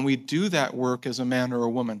 and we do that work as a man or a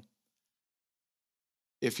woman.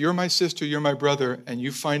 If you're my sister, you're my brother, and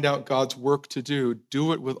you find out God's work to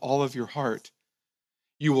do it with all of your heart.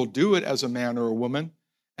 You will do it as a man or a woman,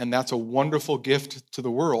 and that's a wonderful gift to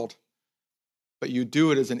the world. But you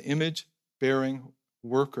do it as an image-bearing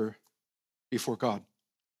worker before God.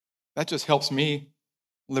 That just helps me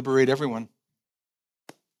liberate everyone.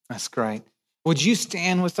 That's great. Would you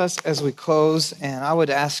stand with us as we close? And I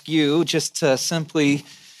would ask you just to simply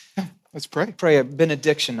let's pray. Pray a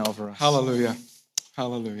benediction over us. Hallelujah.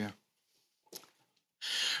 Hallelujah.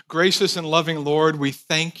 Gracious and loving Lord, we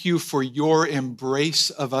thank you for your embrace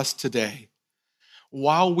of us today.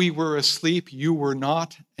 While we were asleep, you were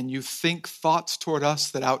not, and you think thoughts toward us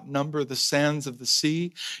that outnumber the sands of the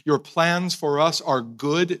sea. Your plans for us are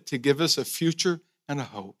good, to give us a future and a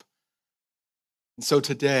hope. And so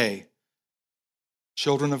today,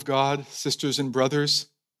 children of God, sisters and brothers,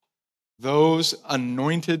 those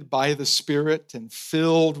anointed by the Spirit and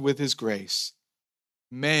filled with his grace,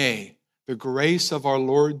 may the grace of our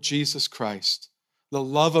Lord Jesus Christ, the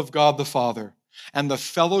love of God the Father, and the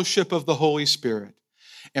fellowship of the Holy Spirit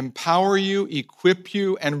empower you, equip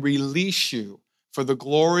you, and release you for the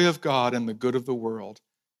glory of God and the good of the world.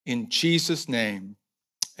 In Jesus' name,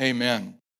 amen.